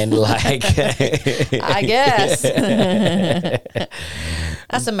know what I mean? Like, I guess.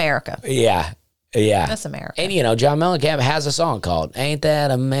 That's America. Yeah. Yeah. That's America. And, John Mellencamp has a song called Ain't That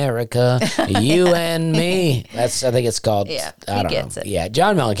America, You and Me. I think it's called. Yeah, I don't gets know. it. Yeah,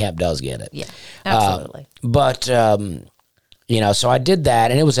 John Mellencamp does get it. Yeah, absolutely. But, so I did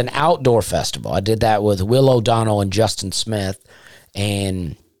that, and it was an outdoor festival. I did that with Will O'Donnell and Justin Smith,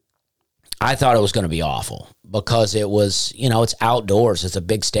 and I thought it was going to be awful because it was, it's outdoors. It's a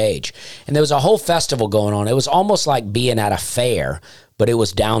big stage. And there was a whole festival going on. It was almost like being at a fair, but it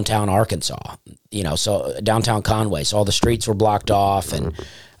was downtown Arkansas, so downtown Conway. So all the streets were blocked off. And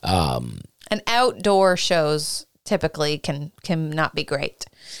outdoor shows typically can not be great.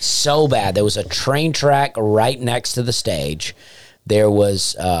 So bad. There was a train track right next to the stage. There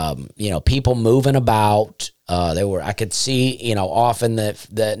was, people moving about. I could see, off in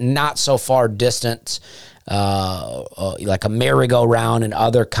the not so far distance, like a merry-go-round and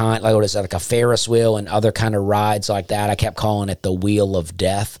other kind, like what is that, like a Ferris wheel and other kind of rides like that. I kept calling it the Wheel of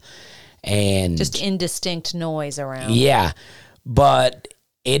Death, and just indistinct noise around. Yeah, but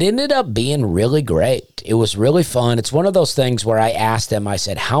it ended up being really great. It was really fun. It's one of those things where I asked them, I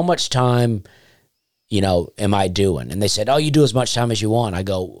said, how much time, am I doing? And they said, oh, you do as much time as you want. I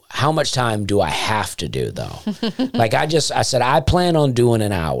go, how much time do I have to do though? Like I said, I plan on doing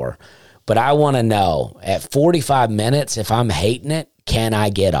an hour, but I want to know at 45 minutes, if I'm hating it, can I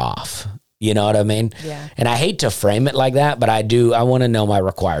get off? You know what I mean? Yeah. And I hate to frame it like that, but I want to know my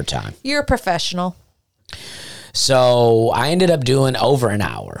required time. You're a professional. So I ended up doing over an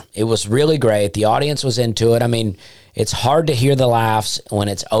hour. It was really great. The audience was into it. I mean, it's hard to hear the laughs when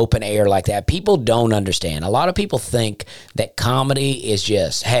it's open air like that. People don't understand. A lot of people think that comedy is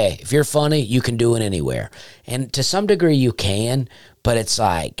just, hey, if you're funny, you can do it anywhere. And to some degree you can, but it's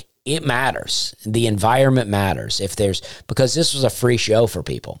like, it matters. The environment matters. Because this was a free show for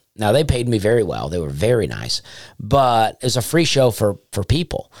people. Now, they paid me very well. They were very nice, but it was a free show for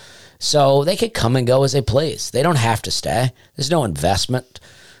people. So they could come and go as they please. They don't have to stay. There's no investment.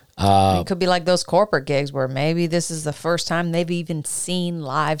 It could be like those corporate gigs where maybe this is the first time they've even seen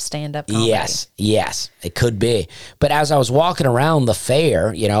live stand-up comedy. Yes, it could be. But as I was walking around the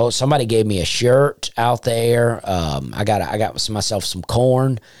fair, somebody gave me a shirt out there. I got myself some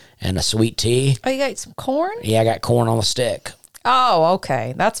corn and a sweet tea. Oh, you got some corn? Yeah, I got corn on a stick. Oh,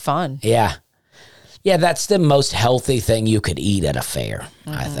 okay. That's fun. Yeah. Yeah, that's the most healthy thing you could eat at a fair,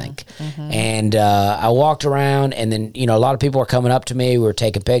 I think. Mm-hmm. And I walked around, and then, a lot of people were coming up to me. We were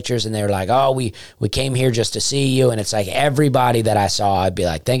taking pictures, and they were like, oh, we came here just to see you. And it's like everybody that I saw, I'd be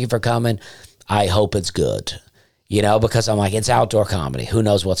like, thank you for coming. I hope it's good, because I'm like, it's outdoor comedy. Who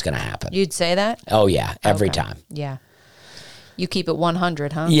knows what's going to happen? You'd say that? Oh, yeah, every time. Yeah. You keep it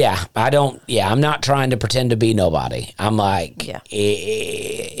 100, huh? Yeah, I'm not trying to pretend to be nobody. I'm like,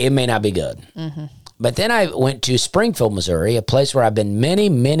 it may not be good. Mm-hmm. But then I went to Springfield, Missouri, a place where I've been many,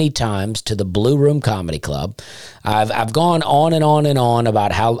 many times, to the Blue Room Comedy Club. I've gone on and on and on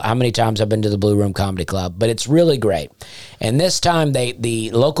about how many times I've been to the Blue Room Comedy Club, but it's really great. And this time,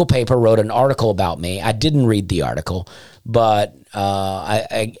 the local paper wrote an article about me. I didn't read the article, but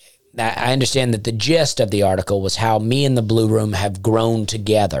I understand that the gist of the article was how me and the Blue Room have grown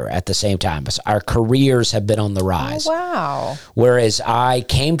together at the same time. Our careers have been on the rise. Oh, wow. Whereas I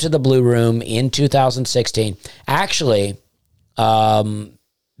came to the Blue Room in 2016. Actually,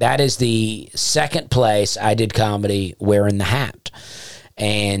 that is the second place I did comedy wearing the hat.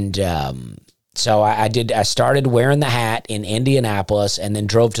 And so I started wearing the hat in Indianapolis and then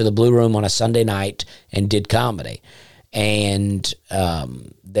drove to the Blue Room on a Sunday night and did comedy. And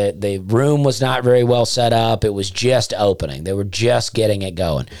the room was not very well set up. It was just opening. They were just getting it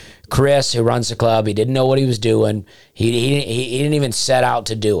going. Chris, who runs the club, he didn't know what he was doing. He didn't even set out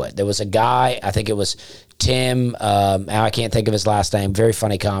to do it. There was a guy, I think it was Tim, I can't think of his last name, very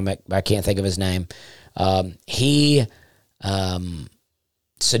funny comic, but I can't think of his name. He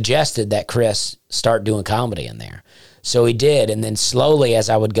suggested that Chris start doing comedy in there. So he did, and then slowly as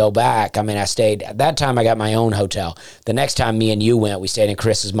I would go back, I mean, I stayed, at that time I got my own hotel. The next time me and you went, we stayed in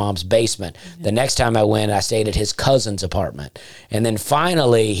Chris's mom's basement. Mm-hmm. The next time I went, I stayed at his cousin's apartment. And then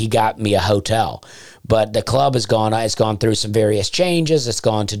finally he got me a hotel. But the club it's gone through some various changes. It's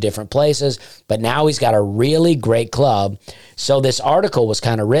gone to different places, but now he's got a really great club. So this article was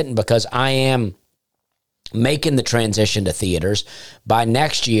kind of written because I am making the transition to theaters. By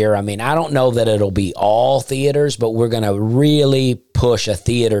next year, I mean, I don't know that it'll be all theaters, but we're going to really push a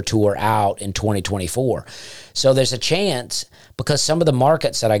theater tour out in 2024. So there's a chance, because some of the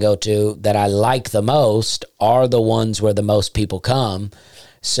markets that I go to that I like the most are the ones where the most people come.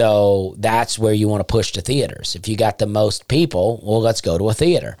 So that's where you want to push to theaters. If you got the most people, well, let's go to a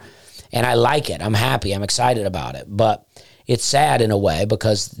theater. And I like it. I'm happy. I'm excited about it. But it's sad in a way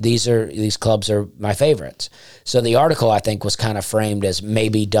because these clubs are my favorites. So the article, I think, was kind of framed as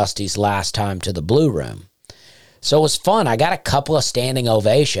maybe Dusty's last time to the Blue Room. So it was fun. I got a couple of standing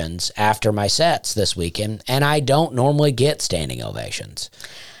ovations after my sets this weekend, and I don't normally get standing ovations.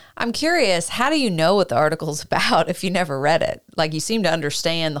 I'm curious, how do you know what the article's about if you never read it? Like, you seem to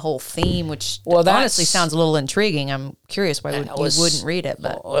understand the whole theme, which honestly sounds a little intriguing. I'm curious why you wouldn't read it.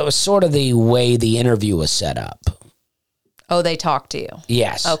 But it was sort of the way the interview was set up. Oh, they talked to you?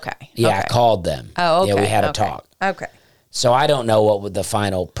 Yes. Okay. Yeah, okay. I called them. Oh, okay. Yeah, we had a talk. Okay. So I don't know what was the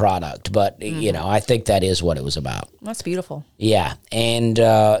final product, but, you know, I think that is what it was about. That's beautiful. Yeah. And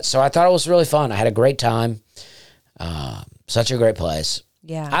so I thought it was really fun. I had a great time. Such a great place.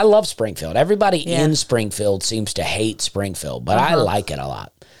 Yeah. I love Springfield. Everybody in Springfield seems to hate Springfield, but I like it a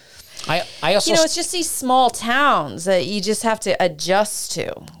lot. I also, it's just these small towns that you just have to adjust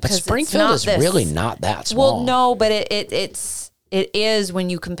to. But Springfield is really not that small. Well, no, but it is when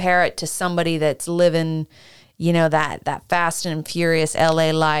you compare it to somebody that's living, that fast and furious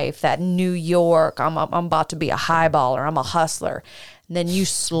LA life, that New York. I'm about to be a highballer. I'm a hustler. And then you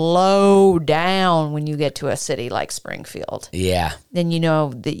slow down when you get to a city like Springfield. Yeah. Then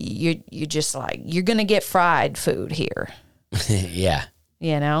that you're just like, you're gonna get fried food here. Yeah.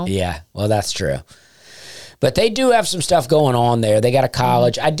 Yeah, well, that's true. But they do have some stuff going on there. They got a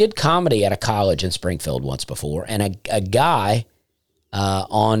college. I did comedy at a college in Springfield once before, and a guy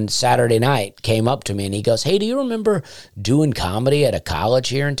on Saturday night came up to me, and he goes, "Hey, do you remember doing comedy at a college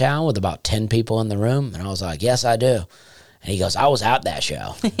here in town with about 10 people in the room?" And I was like, "Yes, I do." And he goes, "I was at that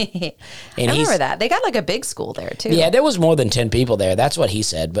show." I remember that. They got like a big school there, too. Yeah, there was more than 10 people there. That's what he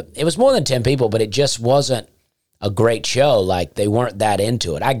said. But it was more than 10 people, but it just wasn't a great show. Like, they weren't that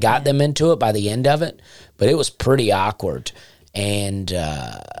into it. I got them into it by the end of it, but it was pretty awkward. And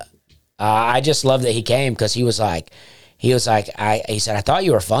I just love that he came because he said, "I thought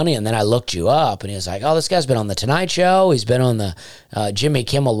you were funny, and then I looked you up." And he was like, "Oh, this guy's been on the Tonight Show. He's been on the Jimmy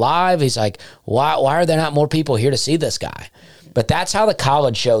Kimmel Live." He's like, why are there not more people here to see this guy?" But that's how the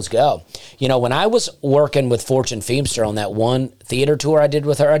college shows go. When I was working with Fortune Feimster on that one theater tour I did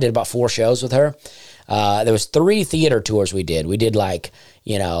with her, I did about 4 shows with her. There was 3 theater tours we did. We did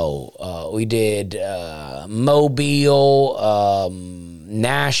we did Mobile,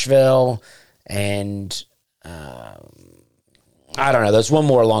 Nashville, and I don't know. There's one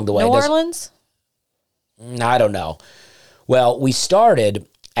more along the way. New Orleans? I don't know. Well, we started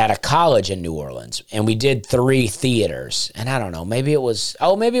at a college in New Orleans, and we did 3 theaters. And I don't know. Maybe it was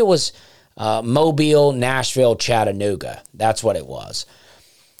Mobile, Nashville, Chattanooga. That's what it was.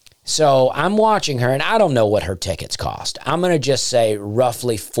 So I'm watching her, and I don't know what her tickets cost. I'm going to just say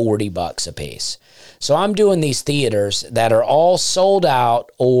roughly $40 a piece. So I'm doing these theaters that are all sold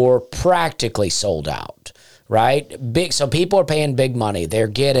out or practically sold out, right? So people are paying big money. They're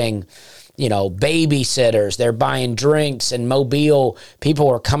getting, babysitters. They're buying drinks. And Mobile, people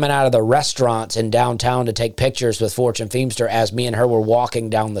were coming out of the restaurants in downtown to take pictures with Fortune Feimster as me and her were walking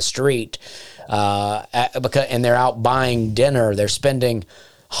down the street. And they're out buying dinner. They're spending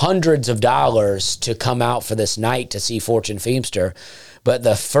hundreds of dollars to come out for this night to see Fortune Feimster. But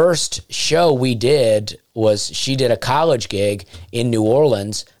the first show we did was she did a college gig in New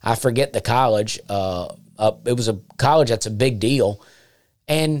Orleans. I forget the college. It was a college that's a big deal.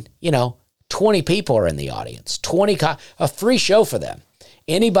 And, 20 people are in the audience. A free show for them.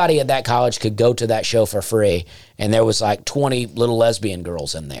 Anybody at that college could go to that show for free. And there was like 20 little lesbian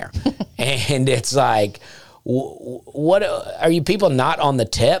girls in there. And it's like, what are you people not on the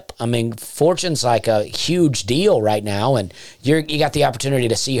tip? I mean, Fortune's like a huge deal right now, and you got the opportunity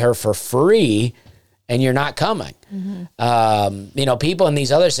to see her for free, and you're not coming. People in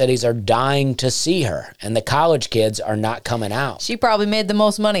these other cities are dying to see her, and the college kids are not coming out. She probably made the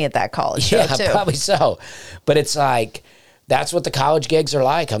most money at that college show, too. Yeah, probably so. But it's like, that's what the college gigs are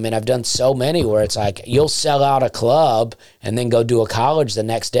like. I mean, I've done so many where it's like you'll sell out a club and then go do a college the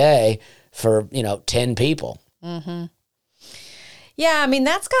next day for, 10 people. Mm-hmm. Yeah, I mean,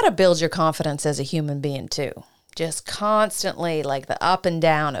 that's got to build your confidence as a human being, too. Just constantly, like the up and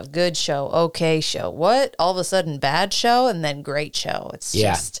down of good show, okay show, what? All of a sudden bad show and then great show. It's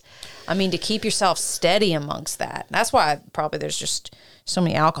just, I mean, to keep yourself steady amongst that. That's why probably there's just so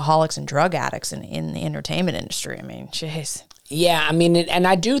many alcoholics and drug addicts in the entertainment industry. I mean, jeez. Yeah, I mean, and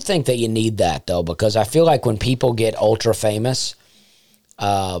I do think that you need that, though, because I feel like when people get ultra famous,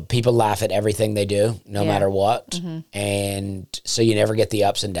 people laugh at everything they do, no matter what. Mm-hmm. And so you never get the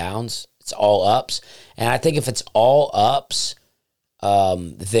ups and downs. It's all ups. And I think if it's all ups,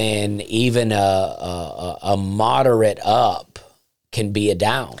 then even a moderate up can be a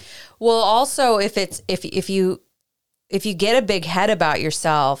down. Well, also if you get a big head about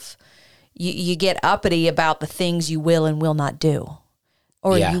yourself, you get uppity about the things you will and will not do,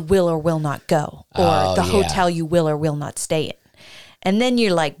 or you will or will not go, or the hotel you will or will not stay in. And then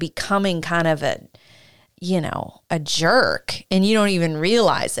you're like becoming kind of a jerk, and you don't even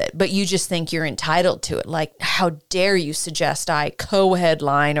realize it, but you just think you're entitled to it. Like, how dare you suggest I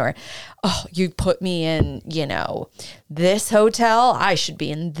co-headline, or, oh, you put me in, this hotel, I should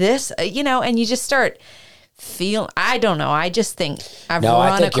be in this, and you just start feeling, I don't know. I just think I've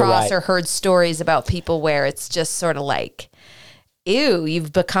run across or heard stories about people where it's just sort of like, ew,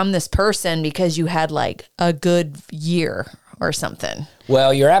 you've become this person because you had like a good year or something.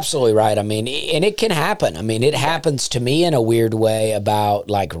 Well, you're absolutely right. I mean, and it can happen. I mean, it happens to me in a weird way about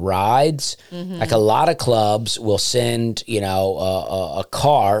like rides. Mm-hmm. Like a lot of clubs will send, a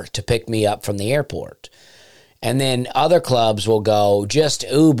car to pick me up from the airport. And then other clubs will go, just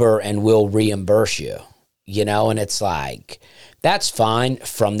Uber and we'll reimburse you, and it's like, that's fine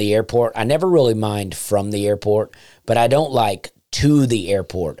from the airport. I never really mind from the airport, but I don't like to the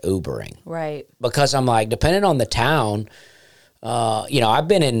airport Ubering. Right. Because I'm like, depending on the town, I've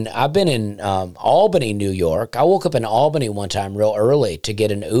been in Albany, New York. I woke up in Albany one time real early to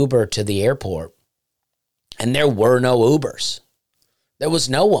get an Uber to the airport, and there were no Ubers. There was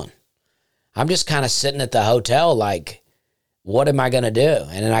no one. I'm just kind of sitting at the hotel like, what am I going to do?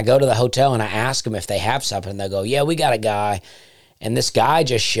 And then I go to the hotel and I ask them if they have something. They go, yeah, we got a guy. And this guy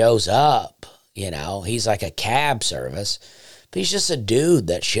just shows up, he's like a cab service, but he's just a dude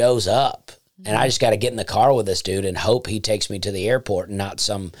that shows up. And I just got to get in the car with this dude and hope he takes me to the airport and not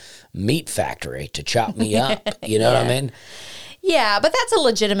some meat factory to chop me up. You know what I mean? Yeah, but that's a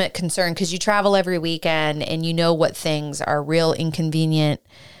legitimate concern because you travel every weekend and you know what things are real inconvenient.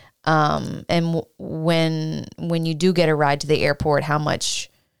 And when you do get a ride to the airport, how much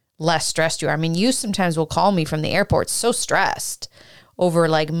less stressed you are. I mean, you sometimes will call me from the airport so stressed over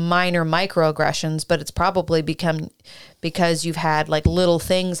like minor microaggressions, but it's probably become because you've had like little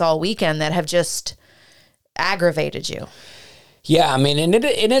things all weekend that have just aggravated you. Yeah, I mean, and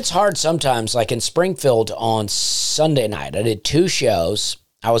it's hard sometimes. Like in Springfield on Sunday night, I did 2 shows.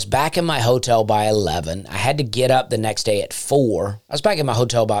 I was back in my hotel by 11. I had to get up the next day at 4. I was back in my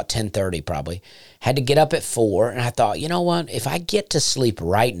hotel about 10:30 probably. Had to get up at 4, and I thought, you know what? If I get to sleep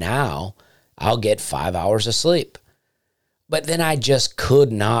right now, I'll get 5 hours of sleep. But then I just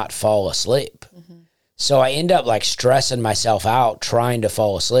could not fall asleep. Mm-hmm. So I end up like stressing myself out trying to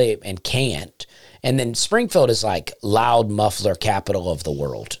fall asleep and can't. And then Springfield is like loud muffler capital of the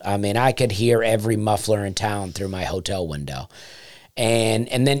world. I mean, I could hear every muffler in town through my hotel window. And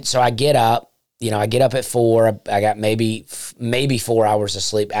then so I get up, I get up at 4. I got maybe 4 hours of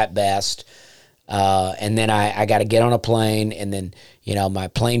sleep at best. And then I got to get on a plane, and then, my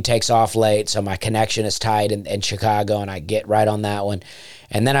plane takes off late, so my connection is tight in Chicago, and I get right on that one.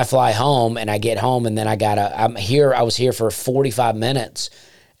 And then I fly home, and I get home, and then I was here for 45 minutes,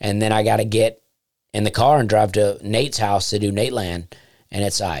 and then I got to get in the car and drive to Nate's house to do Nateland. And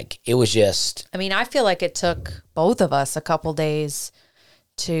it's like, it was just... I mean, I feel like it took both of us a couple days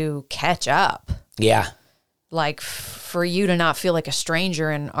to catch up. Yeah. Like for you to not feel like a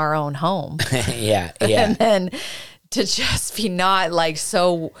stranger in our own home. Yeah. And then to just be not like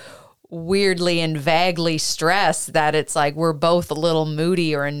so weirdly and vaguely stressed that it's like we're both a little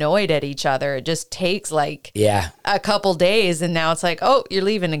moody or annoyed at each other. It just takes like a couple days, and now it's like, oh, you're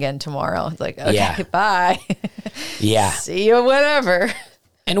leaving again tomorrow. It's like, okay, bye. Yeah. See you whenever.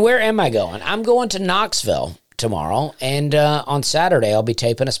 And where am I going? I'm going to Knoxville tomorrow, and on Saturday I'll be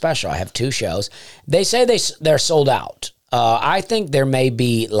taping a special. I have 2 shows. They say they're sold out. I think there may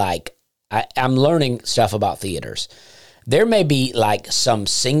be like, I'm learning stuff about theaters. There may be like some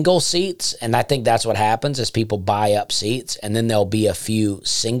single seats, and I think that's what happens is people buy up seats, and then there'll be a few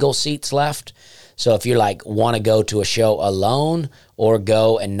single seats left. So if you like want to go to a show alone or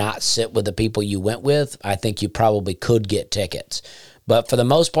go and not sit with the people you went with, I think you probably could get tickets. But for the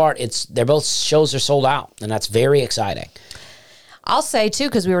most part, they're both shows are sold out, and that's very exciting. I'll say, too,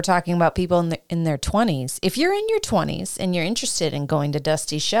 because we were talking about people in their 20s. If you're in your 20s and you're interested in going to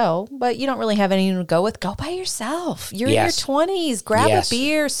Dusty's show, but you don't really have anyone to go with, go by yourself. You're in your 20s. Grab a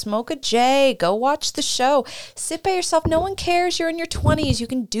beer, smoke a J, go watch the show. Sit by yourself. No one cares. You're in your 20s. You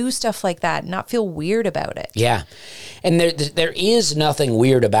can do stuff like that and not feel weird about it. Yeah. And there is nothing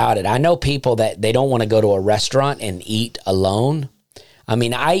weird about it. I know people that they don't want to go to a restaurant and eat alone. I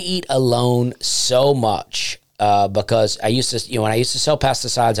mean, I eat alone so much. Because I used to, when I used to sell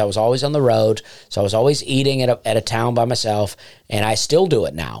pesticides, I was always on the road. So I was always eating at a town by myself. And I still do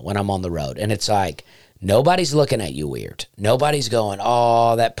it now when I'm on the road. And it's like, nobody's looking at you weird. Nobody's going,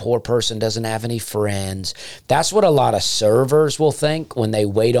 oh, that poor person doesn't have any friends. That's what a lot of servers will think when they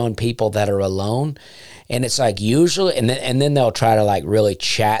wait on people that are alone. And it's like usually, and then they'll try to like really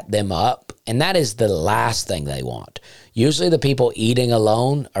chat them up. And that is the last thing they want. Usually the people eating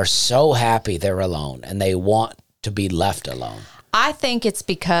alone are so happy they're alone and they want to be left alone. I think it's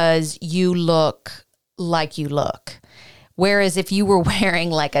because you look like you look. Whereas if you were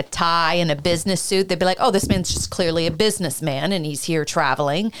wearing like a tie and a business suit, they'd be like, oh, this man's just clearly a businessman and he's here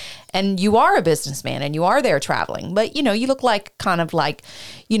traveling. And you are a businessman and you are there traveling. But, you look like kind of like,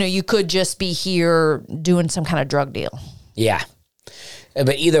 you could just be here doing some kind of drug deal. Yeah.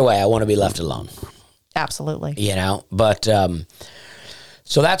 But either way, I want to be left alone. Absolutely. But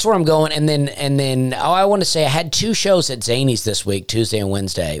so that's where I'm going. And then I want to say I had 2 shows at Zany's this week, Tuesday and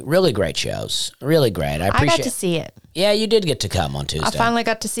Wednesday. Really great shows. Really great. I appreciate. I got to see it. Yeah, you did get to come on Tuesday. I finally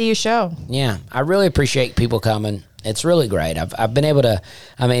got to see your show. Yeah, I really appreciate people coming. It's really great. I've been able to,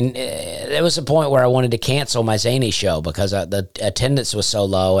 there was a point where I wanted to cancel my Zany show because the attendance was so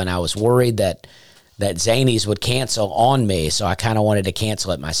low and I was worried that Zany's would cancel on me, so I kind of wanted to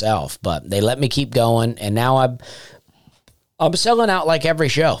cancel it myself. But they let me keep going, and now I'm selling out like every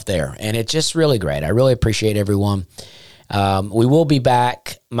show there, and it's just really great. I really appreciate everyone. We will be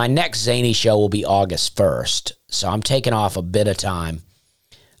back. My next Zany show will be August 1st, so I'm taking off a bit of time.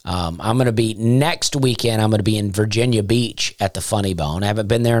 I'm going to be, next weekend, I'm going to be in Virginia Beach at the Funny Bone. I haven't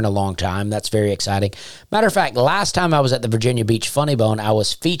been there in a long time. That's very exciting. Matter of fact, last time I was at the Virginia Beach Funny Bone, I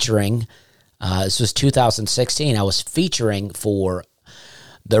was featuring... this was 2016. I was featuring for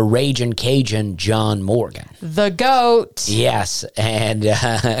the Ragin' Cajun John Morgan. The GOAT. Yes. And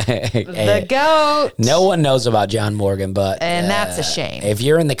the GOAT. No one knows about John Morgan, but... And that's a shame. If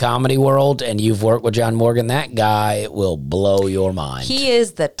you're in the comedy world and you've worked with John Morgan, that guy will blow your mind. He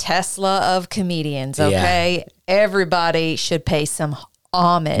is the Tesla of comedians, okay? Yeah. Everybody should pay some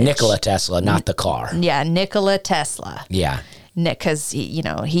homage. Nikola Tesla, not the car. Yeah, Nikola Tesla. Yeah. Because,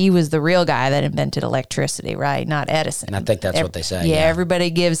 he was the real guy that invented electricity, right? Not Edison. And I think that's what they say. Yeah, everybody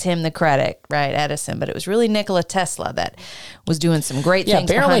gives him the credit, right? Edison. But it was really Nikola Tesla that was doing some great things.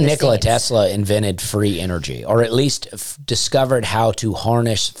 Yeah, apparently Nikola Tesla invented free energy, or at least discovered how to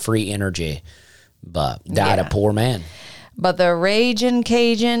harness free energy, but died a poor man. But the Ragin'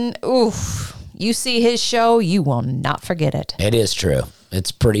 Cajun, oof, you see his show, you will not forget it. It is true.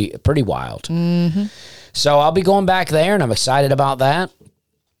 It's pretty wild. Mm-hmm. So I'll be going back there, and I'm excited about that.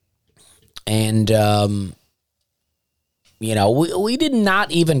 And, we did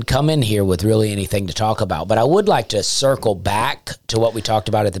not even come in here with really anything to talk about, but I would like to circle back to what we talked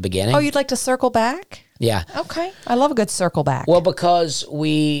about at the beginning. Oh, you'd like to circle back? Yeah. Okay. I love a good circle back. Well, because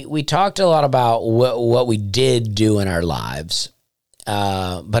we talked a lot about what we did do in our lives.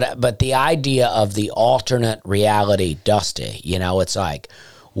 But the idea of the alternate reality, Dusty, it's like,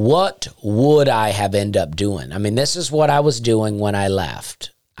 what would I have ended up doing? I mean, this is what I was doing when I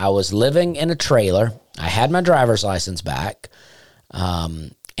left. I was living in a trailer. I had my driver's license back.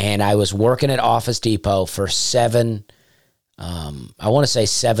 And I was working at Office Depot for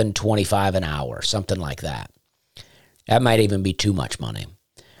 $7.25 an hour, something like that. That might even be too much money.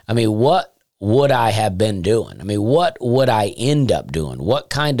 I mean, what would I have been doing? I mean, what would I end up doing? What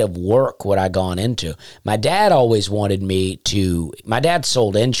kind of work would I gone into? My dad always wanted me to, my dad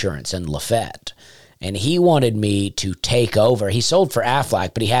sold insurance in Lafayette, and he wanted me to take over. He sold for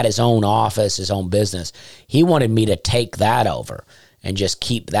Aflac, but he had his own office, his own business. He wanted me to take that over and just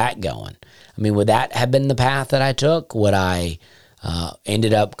keep that going. I mean, would that have been the path that I took? Would I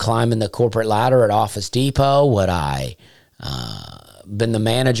ended up climbing the corporate ladder at Office Depot? Would I been the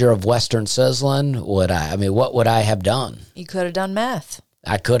manager of Western Sizzlin? What would I have done? You could have done meth.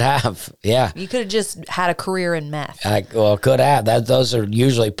 I could have, yeah. You could have just had a career in meth. Could have. Those are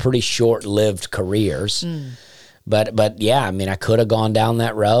usually pretty short-lived careers. But yeah, I mean, I could have gone down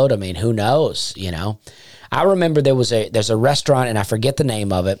that road. I mean, who knows, you know? I remember there's a restaurant, and I forget the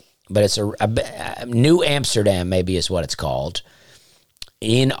name of it, but it's a New Amsterdam, maybe is what it's called,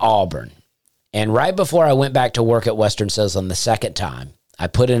 in Auburn. And right before I went back to work at Western Sizzlin the second time, I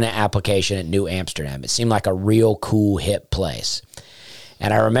put in an application at New Amsterdam. It seemed like a real cool, hip place.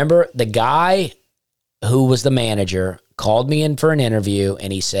 And I remember the guy who was the manager called me in for an interview,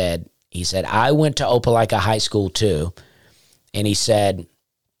 and he said, I went to Opelika High School too. And he said,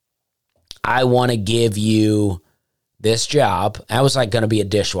 I want to give you this job. I was like going to be a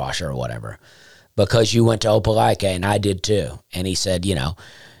dishwasher or whatever because you went to Opelika and I did too. And he said,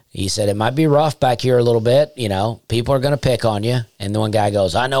 it might be rough back here a little bit. You know, people are going to pick on you. And the one guy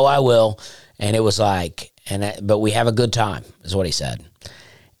goes, I know I will. And it was like, but we have a good time is what he said.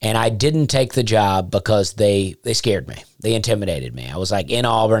 And I didn't take the job because they scared me. They intimidated me. I was like in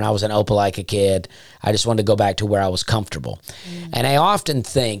Auburn. I was an Opelika kid. I just wanted to go back to where I was comfortable. And I often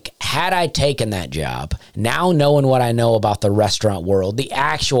think, had I taken that job, now knowing what I know about the restaurant world, the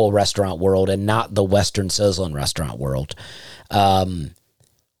actual restaurant world and not the Western Sizzlin restaurant world,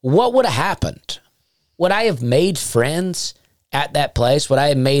 what would have happened? Would I have made friends at that place? Would I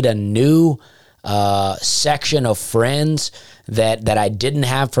have made a new section of friends that I didn't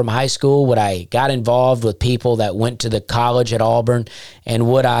have from high school? Would I got involved with people that went to the college at Auburn? And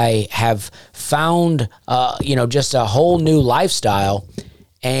would I have found, just a whole new lifestyle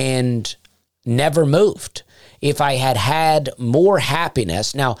and never moved? If I had had more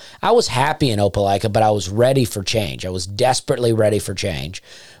happiness. Now, I was happy in Opelika, but I was ready for change. I was desperately ready for change.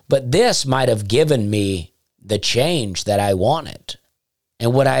 But this might have given me the change that I wanted.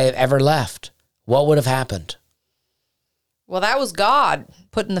 And would I have ever left? What would have happened? Well, that was God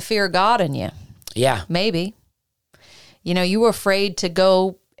putting the fear of God in you. Yeah. Maybe. You were afraid to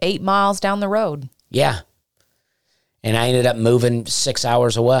go 8 miles down the road. Yeah. And I ended up moving 6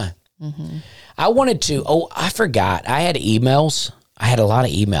 hours away. Mm-hmm. I wanted to, I forgot. I had emails. I had a lot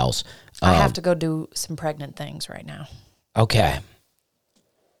of emails. I have to go do some pregnant things right now. Okay.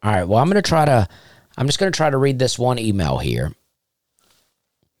 All right. Well, I'm just going to try to read this one email here.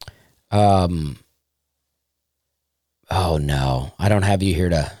 Oh no, I don't have you here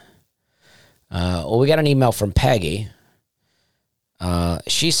to, we got an email from Peggy.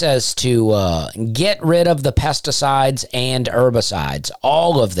 She says to get rid of the pesticides and herbicides,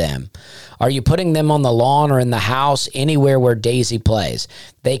 all of them. Are you putting them on the lawn or in the house, anywhere where Daisy plays?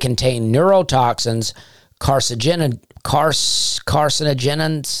 They contain neurotoxins,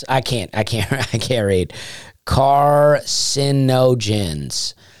 carcinogens. I can't read.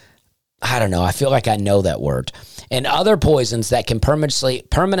 Carcinogens. I don't know. I feel like I know that word. And other poisons that can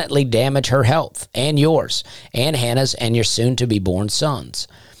permanently damage her health and yours and Hannah's and your soon-to-be-born son's.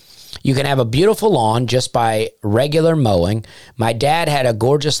 You can have a beautiful lawn just by regular mowing. My dad had a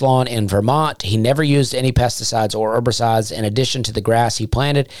gorgeous lawn in Vermont. He never used any pesticides or herbicides. In addition to the grass he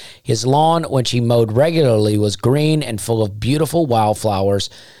planted, his lawn, which he mowed regularly, was green and full of beautiful wildflowers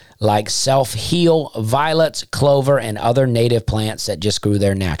like self-heal, violets, clover, and other native plants that just grew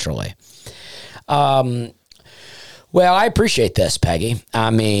there naturally. Well, I appreciate this, Peggy. I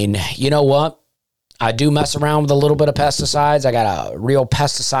mean, you know what? I do mess around with a little bit of pesticides. I got a real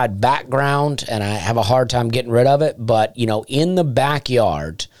pesticide background, and I have a hard time getting rid of it. But, in the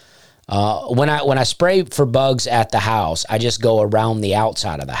backyard, when I spray for bugs at the house, I just go around the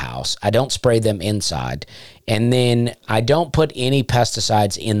outside of the house. I don't spray them inside. And then I don't put any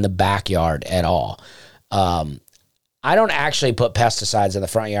pesticides in the backyard at all. I don't actually put pesticides in the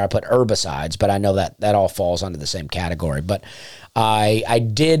front yard. I put herbicides, but I know that all falls under the same category. But I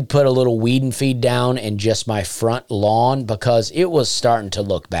did put a little weed and feed down in just my front lawn because it was starting to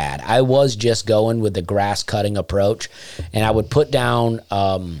look bad. I was just going with the grass cutting approach, and I would put down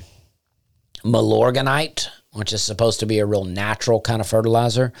Milorganite which is supposed to be a real natural kind of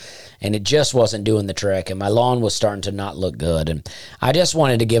fertilizer, and it just wasn't doing the trick, and my lawn was starting to not look good, and I just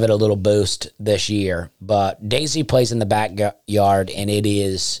wanted to give it a little boost this year. But Daisy plays in the backyard, and it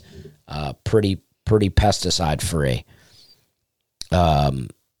is pretty pesticide free.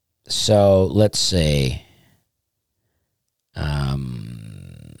 So let's see.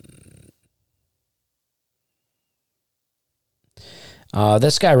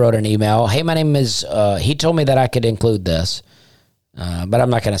 This guy wrote an email. Hey, my name is, he told me that I could include this, but I'm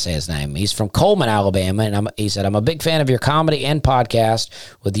not going to say his name. He's from Coleman, Alabama, and he said, I'm a big fan of your comedy and podcast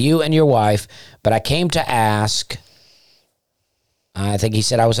with you and your wife, but I came to ask, I think he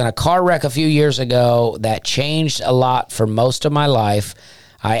said, I was in a car wreck a few years ago that changed a lot for most of my life.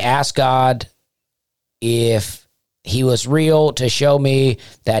 I asked God if he was real to show me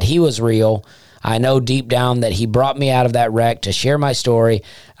that he was real. I know deep down that he brought me out of that wreck to share my story.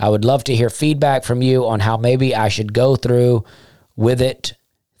 I would love to hear feedback from you on how maybe I should go through with it.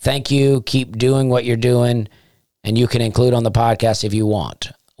 Thank you. Keep doing what you're doing, and you can include on the podcast if you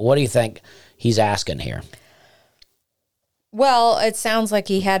want. What do you think he's asking here? Well, it sounds like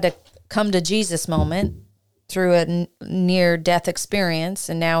he had to come to Jesus moment through a near-death experience,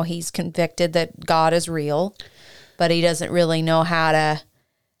 and now he's convicted that God is real, but he doesn't really know how to...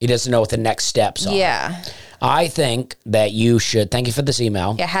 He doesn't know what the next steps are. Yeah. I think that you should, thank you for this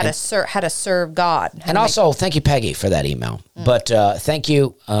email. Yeah, how to serve God. And also, thank you, Peggy, for that email. But thank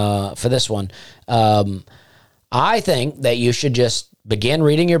you for this one. I think that you should just begin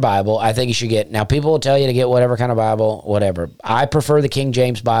reading your Bible. I think you should get, now people will tell you to get whatever kind of Bible, whatever. I prefer the King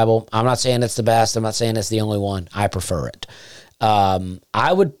James Bible. I'm not saying it's the best. I'm not saying it's the only one. I prefer it.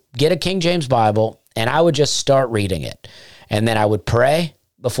 I would get a King James Bible, and I would just start reading it. And then I would pray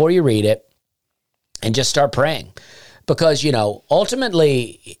before you read it, and just start praying. Because,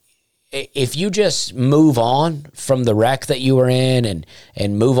 ultimately, if you just move on from the wreck that you were in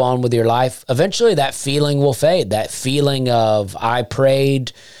and move on with your life, eventually that feeling will fade. That feeling of, I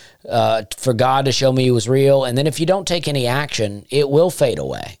prayed for God to show me he was real. And then if you don't take any action, it will fade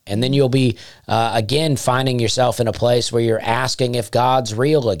away. And then you'll be, again, finding yourself in a place where you're asking if God's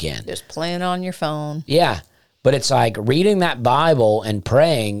real again. Just playing on your phone. Yeah. But it's like reading that Bible and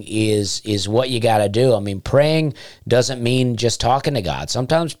praying is what you got to do. I mean, praying doesn't mean just talking to God.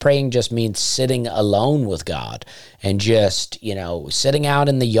 Sometimes praying just means sitting alone with God and just, sitting out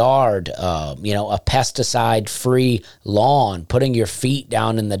in the yard, a pesticide-free lawn, putting your feet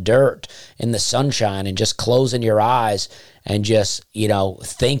down in the dirt, in the sunshine, and just closing your eyes and just,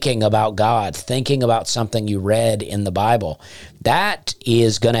 thinking about God, thinking about something you read in the Bible. That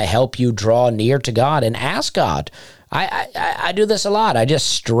is going to help you draw near to God and ask God. I do this a lot. I just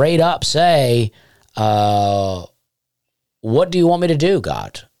straight up say, what do you want me to do,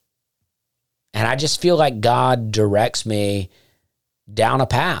 God? And I just feel like God directs me down a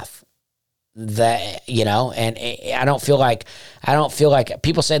path that, and I don't feel like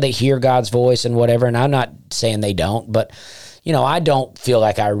people say they hear God's voice and whatever, and I'm not saying they don't, but I don't feel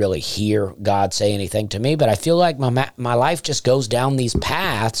like I really hear God say anything to me, but I feel like my life just goes down these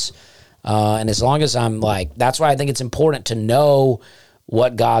paths, and as long as I'm that's why I think it's important to know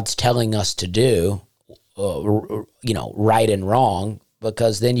what God's telling us to do, right and wrong,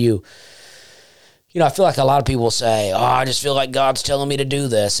 because then I feel like a lot of people say, I just feel like God's telling me to do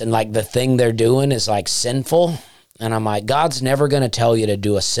this. And the thing they're doing is sinful. And I'm like, God's never going to tell you to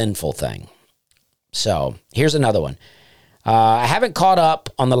do a sinful thing. So here's another one. I haven't caught up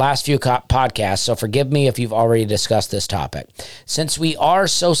on the last few podcasts, so forgive me if you've already discussed this topic. Since we are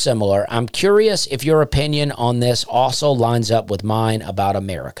so similar, I'm curious if your opinion on this also lines up with mine about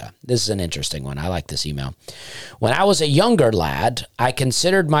America. This is an interesting one. I like this email. When I was a younger lad, I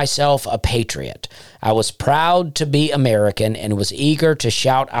considered myself a patriot. I was proud to be American and was eager to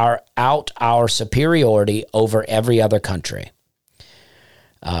shout out our superiority over every other country.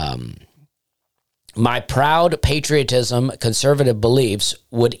 My proud patriotism, conservative beliefs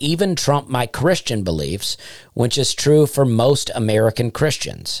would even trump my Christian beliefs, which is true for most American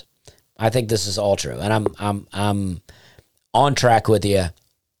Christians. I think this is all true, and I'm on track with you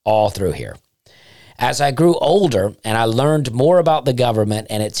all through here. As I grew older and I learned more about the government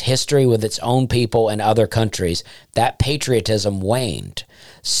and its history with its own people and other countries, that patriotism waned.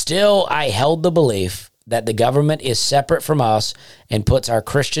 Still, I held the belief that the government is separate from us and puts our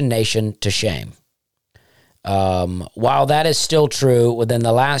Christian nation to shame. While that is still true, within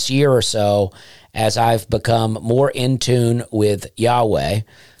the last year or so, as I've become more in tune with Yahweh,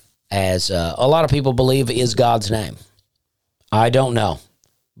 as a lot of people believe is God's name. I don't know,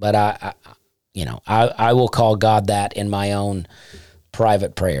 but I will call God that in my own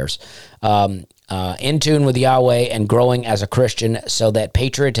private prayers. in tune with Yahweh and growing as a Christian so that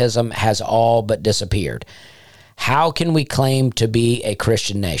patriotism has all but disappeared. How can we claim to be a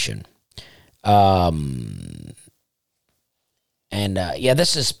Christian nation?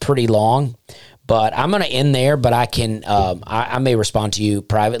 This is pretty long, but I'm going to end there, but I can, I may respond to you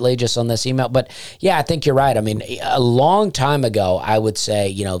privately just on this email, but yeah, I think you're right. I mean, a long time ago, I would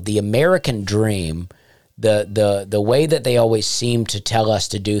say, the American dream, the way that they always seem to tell us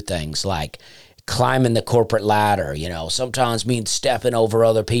to do things, like climbing the corporate ladder, sometimes means stepping over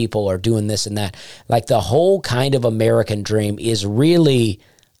other people or doing this and that. Like the whole kind of American dream is really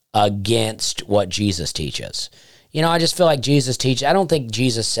against what Jesus teaches. I just feel like Jesus teaches. I don't think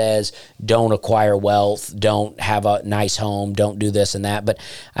Jesus says don't acquire wealth, don't have a nice home, don't do this and that. But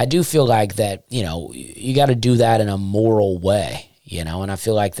I do feel like that, you got to do that in a moral way, and I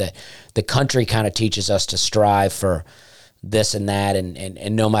feel like the country kind of teaches us to strive for this and that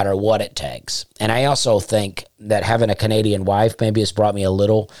and no matter what it takes. And I also think that having a Canadian wife maybe has brought me a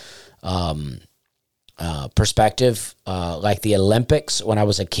little perspective, like the Olympics. When I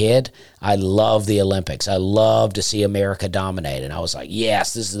was a kid, I loved the Olympics. I loved to see America dominate. And I was like,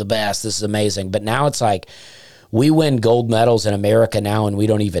 yes, this is the best. This is amazing. But now it's like we win gold medals in America now and we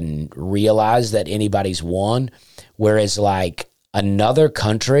don't even realize that anybody's won. Whereas like another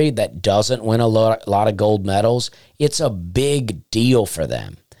country that doesn't win a lot of gold medals, it's a big deal for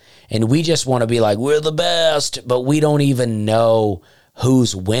them. And we just want to be like, we're the best, but we don't even know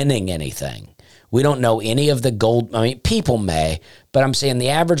who's winning anything. We don't know any of the gold. I mean, people may, but I'm saying the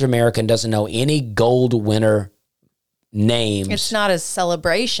average American doesn't know any gold winner names. It's not a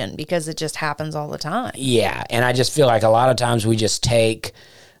celebration because it just happens all the time. Yeah, and I just feel like a lot of times we just take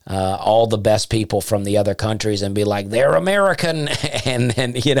all the best people from the other countries and be like, they're American, and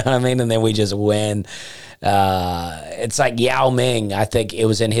then, what I mean? And then we just win. It's like Yao Ming, I think it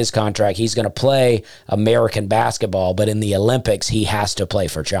was in his contract. He's going to play American basketball, but in the Olympics, he has to play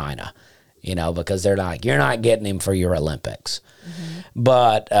for China. Because they're like, you're not getting him for your Olympics. Mm-hmm.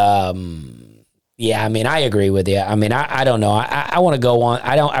 But, yeah, I mean, I agree with you. I mean, I don't know. I want to go on.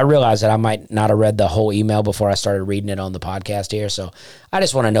 I realize that I might not have read the whole email before I started reading it on the podcast here. So I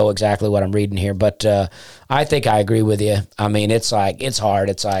just want to know exactly what I'm reading here. But I think I agree with you. I mean, it's hard.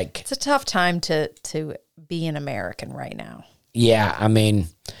 It's a tough time to be an American right now. Yeah, I mean,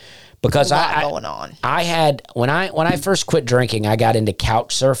 because going on. I had when I first quit drinking, I got into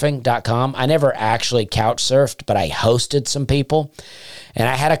couchsurfing.com. I never actually couch surfed, but I hosted some people. And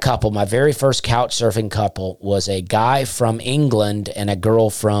I had a couple. My very first couch surfing couple was a guy from England and a girl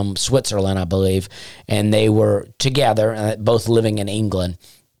from Switzerland, I believe. And they were together, both living in England.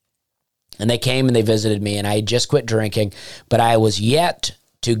 And they came and they visited me, and I had just quit drinking, but I was yet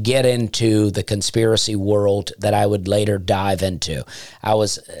to get into the conspiracy world that I would later dive into. I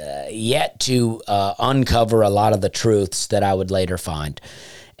was yet to uncover a lot of the truths that I would later find.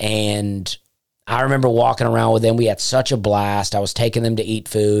 And I remember walking around with them. We had such a blast. I was taking them to eat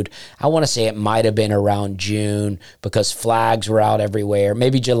food. I want to say it might have been around June because flags were out everywhere.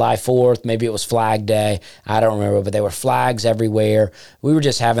 Maybe July 4th. Maybe it was Flag Day. I don't remember, but there were flags everywhere. We were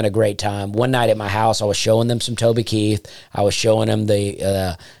just having a great time. One night at my house, I was showing them some Toby Keith. I was showing them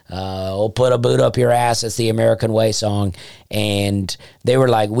the put a boot up your ass. It's the American Way song. And they were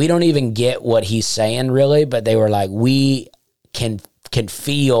like, we don't even get what he's saying really, but they were like, we can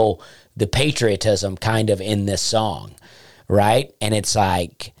feel the patriotism kind of in this song, right? And it's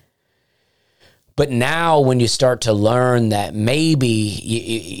like, but now when you start to learn that maybe,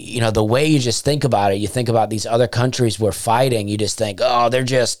 you know, the way you just think about it, you think about these other countries we're fighting, you just think, oh, they're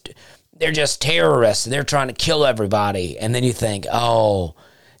just terrorists and they're trying to kill everybody. And then you think, oh,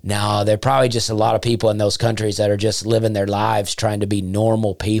 no, they're probably just a lot of people in those countries that are just living their lives trying to be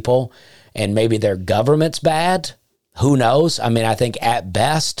normal people. And maybe their government's bad. Who knows? I mean, I think at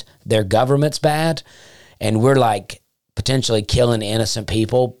best, their government's bad, and we're like potentially killing innocent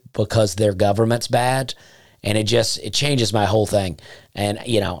people because their government's bad, and it changes my whole thing. And,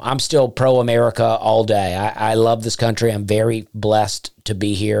 you know, I'm still pro-America all day. I love this country. I'm very blessed to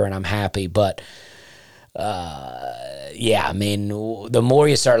be here, and I'm happy. But, yeah, I mean, the more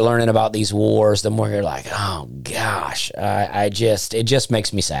you start learning about these wars, the more you're like, oh, gosh, it just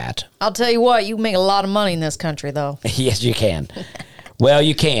makes me sad. I'll tell you what, you make a lot of money in this country, though. Yes, you can. Well,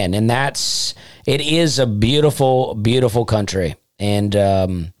 you can, and it is a beautiful, beautiful country.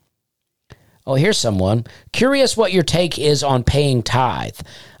 And, here's someone. Curious what your take is on paying tithe.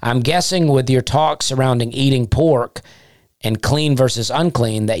 I'm guessing with your talk surrounding eating pork and clean versus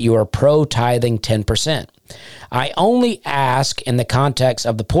unclean that you are pro-tithing 10%. I only ask in the context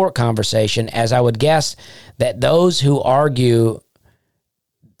of the pork conversation, as I would guess that those who argue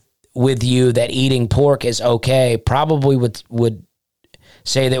with you that eating pork is okay probably would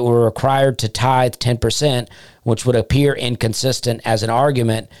say that we're required to tithe 10%, which would appear inconsistent, as an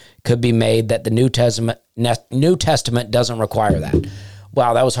argument could be made that the New Testament doesn't require that.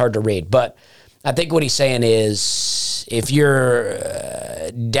 Wow, that was hard to read. But I think what he's saying is, if you're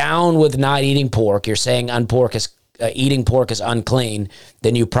down with not eating pork, you're saying eating pork is unclean,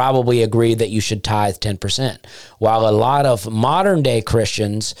 then you probably agree that you should tithe 10%. While a lot of modern day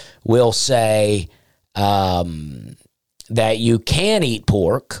Christians will say that you can eat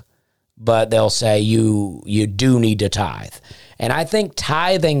pork, but they'll say you do need to tithe. And I think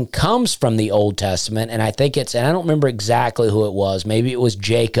tithing comes from the Old Testament, and I think and I don't remember exactly who it was. Maybe it was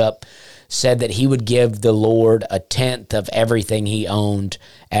Jacob said that he would give the Lord a tenth of everything he owned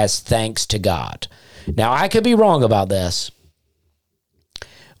as thanks to God. Now, I could be wrong about this,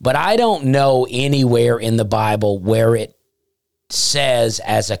 but I don't know anywhere in the Bible where it says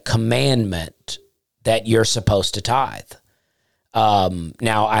as a commandment that you're supposed to tithe.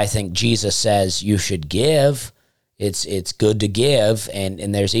 Now, I think Jesus says you should give. It's good to give,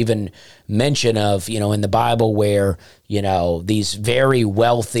 and there's even mention of, in the Bible where, these very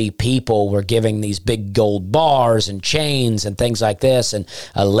wealthy people were giving these big gold bars and chains and things like this, and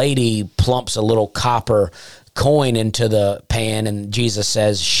a lady plumps a little copper coin into the pan, and Jesus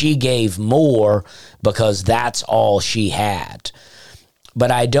says she gave more because that's all she had.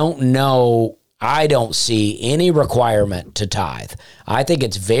 But I don't see any requirement to tithe. I think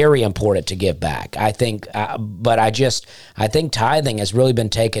it's very important to give back. I think tithing has really been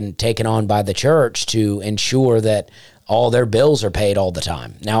taken on by the church to ensure that all their bills are paid all the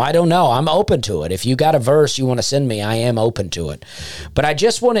time. Now, I don't know. I'm open to it. If you got a verse you want to send me, I am open to it. But I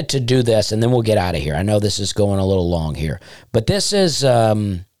just wanted to do this, and then we'll get out of here. I know this is going a little long here, but this is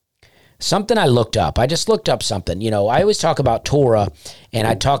something I looked up. I just looked up something. I always talk about Torah and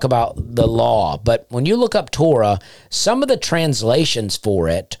I talk about the law, but when you look up Torah, some of the translations for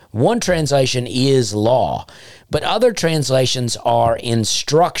it, one translation is law, but other translations are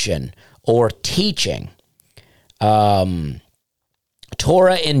instruction or teaching. Torah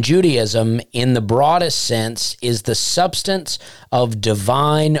in Judaism, in the broadest sense, is the substance of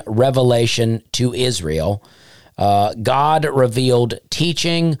divine revelation to Israel. God revealed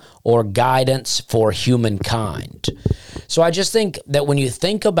teaching or guidance for humankind. So I just think that when you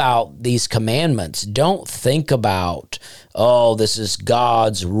think about these commandments, don't think about, this is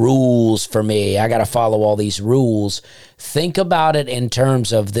God's rules for me. I got to follow all these rules. Think about it in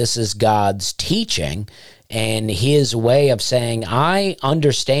terms of this is God's teaching and his way of saying, I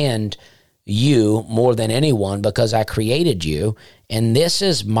understand you more than anyone because I created you, and this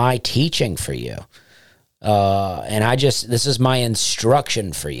is my teaching for you. This is my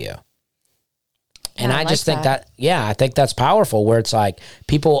instruction for you. And I just think that, I think that's powerful, where it's like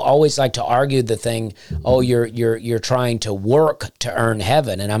people always like to argue the thing, you're trying to work to earn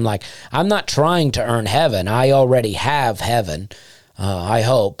heaven. And I'm like, I'm not trying to earn heaven. I already have heaven. I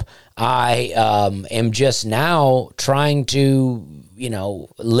hope. I am just now trying to,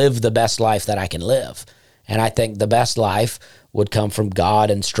 live the best life that I can live. And I think the best life would come from God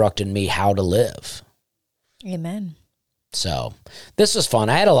instructing me how to live. Amen. So this was fun.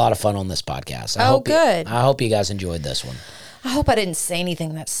 I had a lot of fun on this podcast. Good. I hope you guys enjoyed this one. I hope I didn't say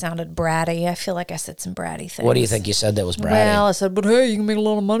anything that sounded bratty. I feel like I said some bratty things. What do you think you said that was bratty? Well, I said, but hey, you can make a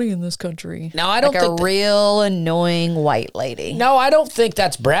lot of money in this country. No, I don't think a real annoying white lady. No, I don't think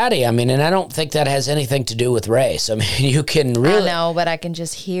that's bratty. And I don't think that has anything to do with race. You can really... I know, but I can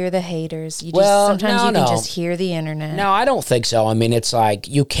just hear the haters. Sometimes you can just hear the internet. No, I don't think so. it's like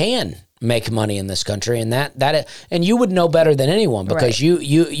you can make money in this country, and and you would know better than anyone because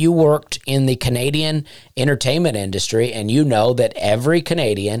you worked in the Canadian entertainment industry, and you know that every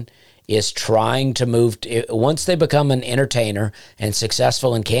Canadian is trying to move once they become an entertainer and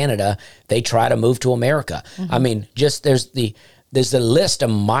successful in Canada, they try to move to America. Mm-hmm. There's the list a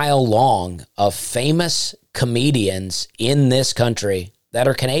mile long of famous comedians in this country that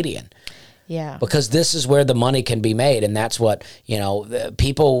are Canadian. Yeah. Because this is where the money can be made. And that's what,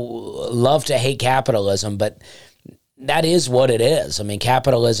 people love to hate capitalism, but that is what it is.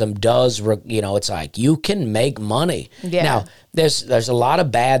 Capitalism does, it's like you can make money. Yeah. Now, there's a lot of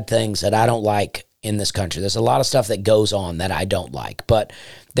bad things that I don't like in this country. There's a lot of stuff that goes on that I don't like. But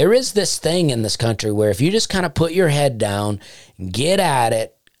there is this thing in this country where if you just kind of put your head down, get at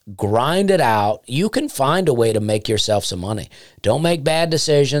it, grind it out, you can find a way to make yourself some money. Don't make bad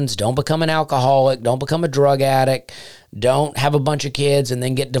decisions. Don't become an alcoholic. Don't become a drug addict. Don't have a bunch of kids and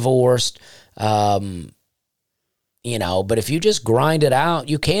then get divorced. But if you just grind it out,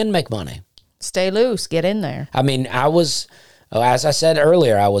 you can make money. Stay loose. Get in there. I was As I said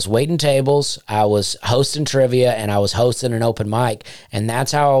earlier, I was waiting tables, I was hosting trivia, and I was hosting an open mic, and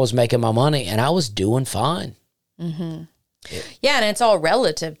that's how I was making my money, and I was doing fine. Yeah, and it's all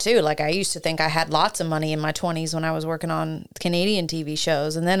relative too. Like I used to think I had lots of money in my 20s when I was working on Canadian TV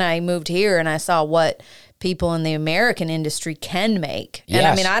shows, and then I moved here and I saw what people in the American industry can make. And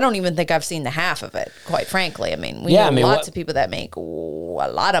I mean, I don't even think I've seen the half of it, quite frankly. I mean, we know lots of people that make a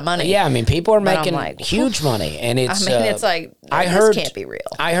lot of money. Yeah, I mean, people are making huge money, and it's. I mean, it's like this can't be real.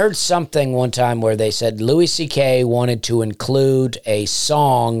 I heard something one time where they said Louis C.K. wanted to include a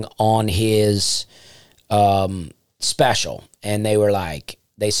song on his special, and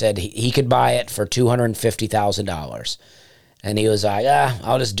they said he could buy it for $250,000, and he was like,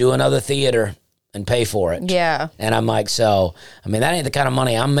 I'll just do another theater and pay for it. Yeah. And I'm like, so, I mean, that ain't the kind of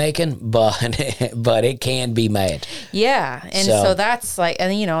money I'm making, but it can be made. Yeah. And so that's like,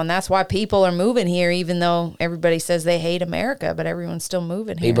 and and that's why people are moving here, even though everybody says they hate America, but everyone's still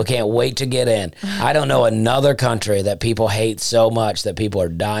moving here. People can't wait to get in. I don't know another country that people hate so much that people are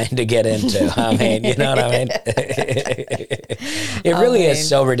dying to get into. I mean, you know what I mean? It really is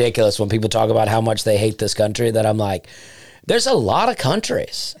so ridiculous when people talk about how much they hate this country that I'm like, there's a lot of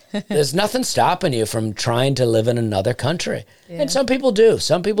countries. There's nothing stopping you from trying to live in another country. Yeah. And some people do.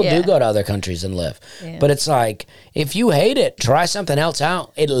 Some people do go to other countries and live. Yeah. But it's like, if you hate it, try something else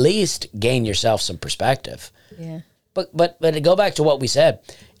out. At least gain yourself some perspective. Yeah. But to go back to what we said,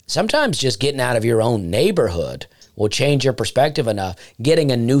 sometimes just getting out of your own neighborhood will change your perspective enough.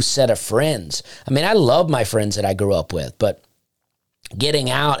 Getting a new set of friends. I mean, I love my friends that I grew up with, but getting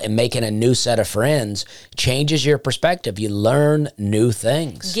out and making a new set of friends changes your perspective. You learn new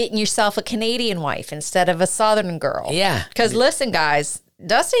things. Getting yourself a Canadian wife instead of a Southern girl. Yeah. Because listen, guys,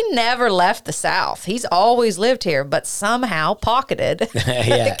 Dusty never left the South. He's always lived here, but somehow pocketed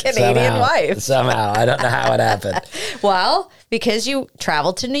a Canadian wife. Somehow. I don't know how it happened. Well, because you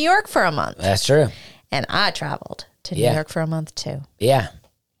traveled to New York for a month. That's true. And I traveled to New York for a month too. Yeah.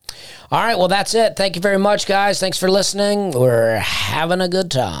 All right, well, that's it. Thank you very much, guys. Thanks for listening. We're having a good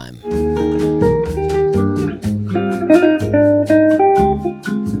time.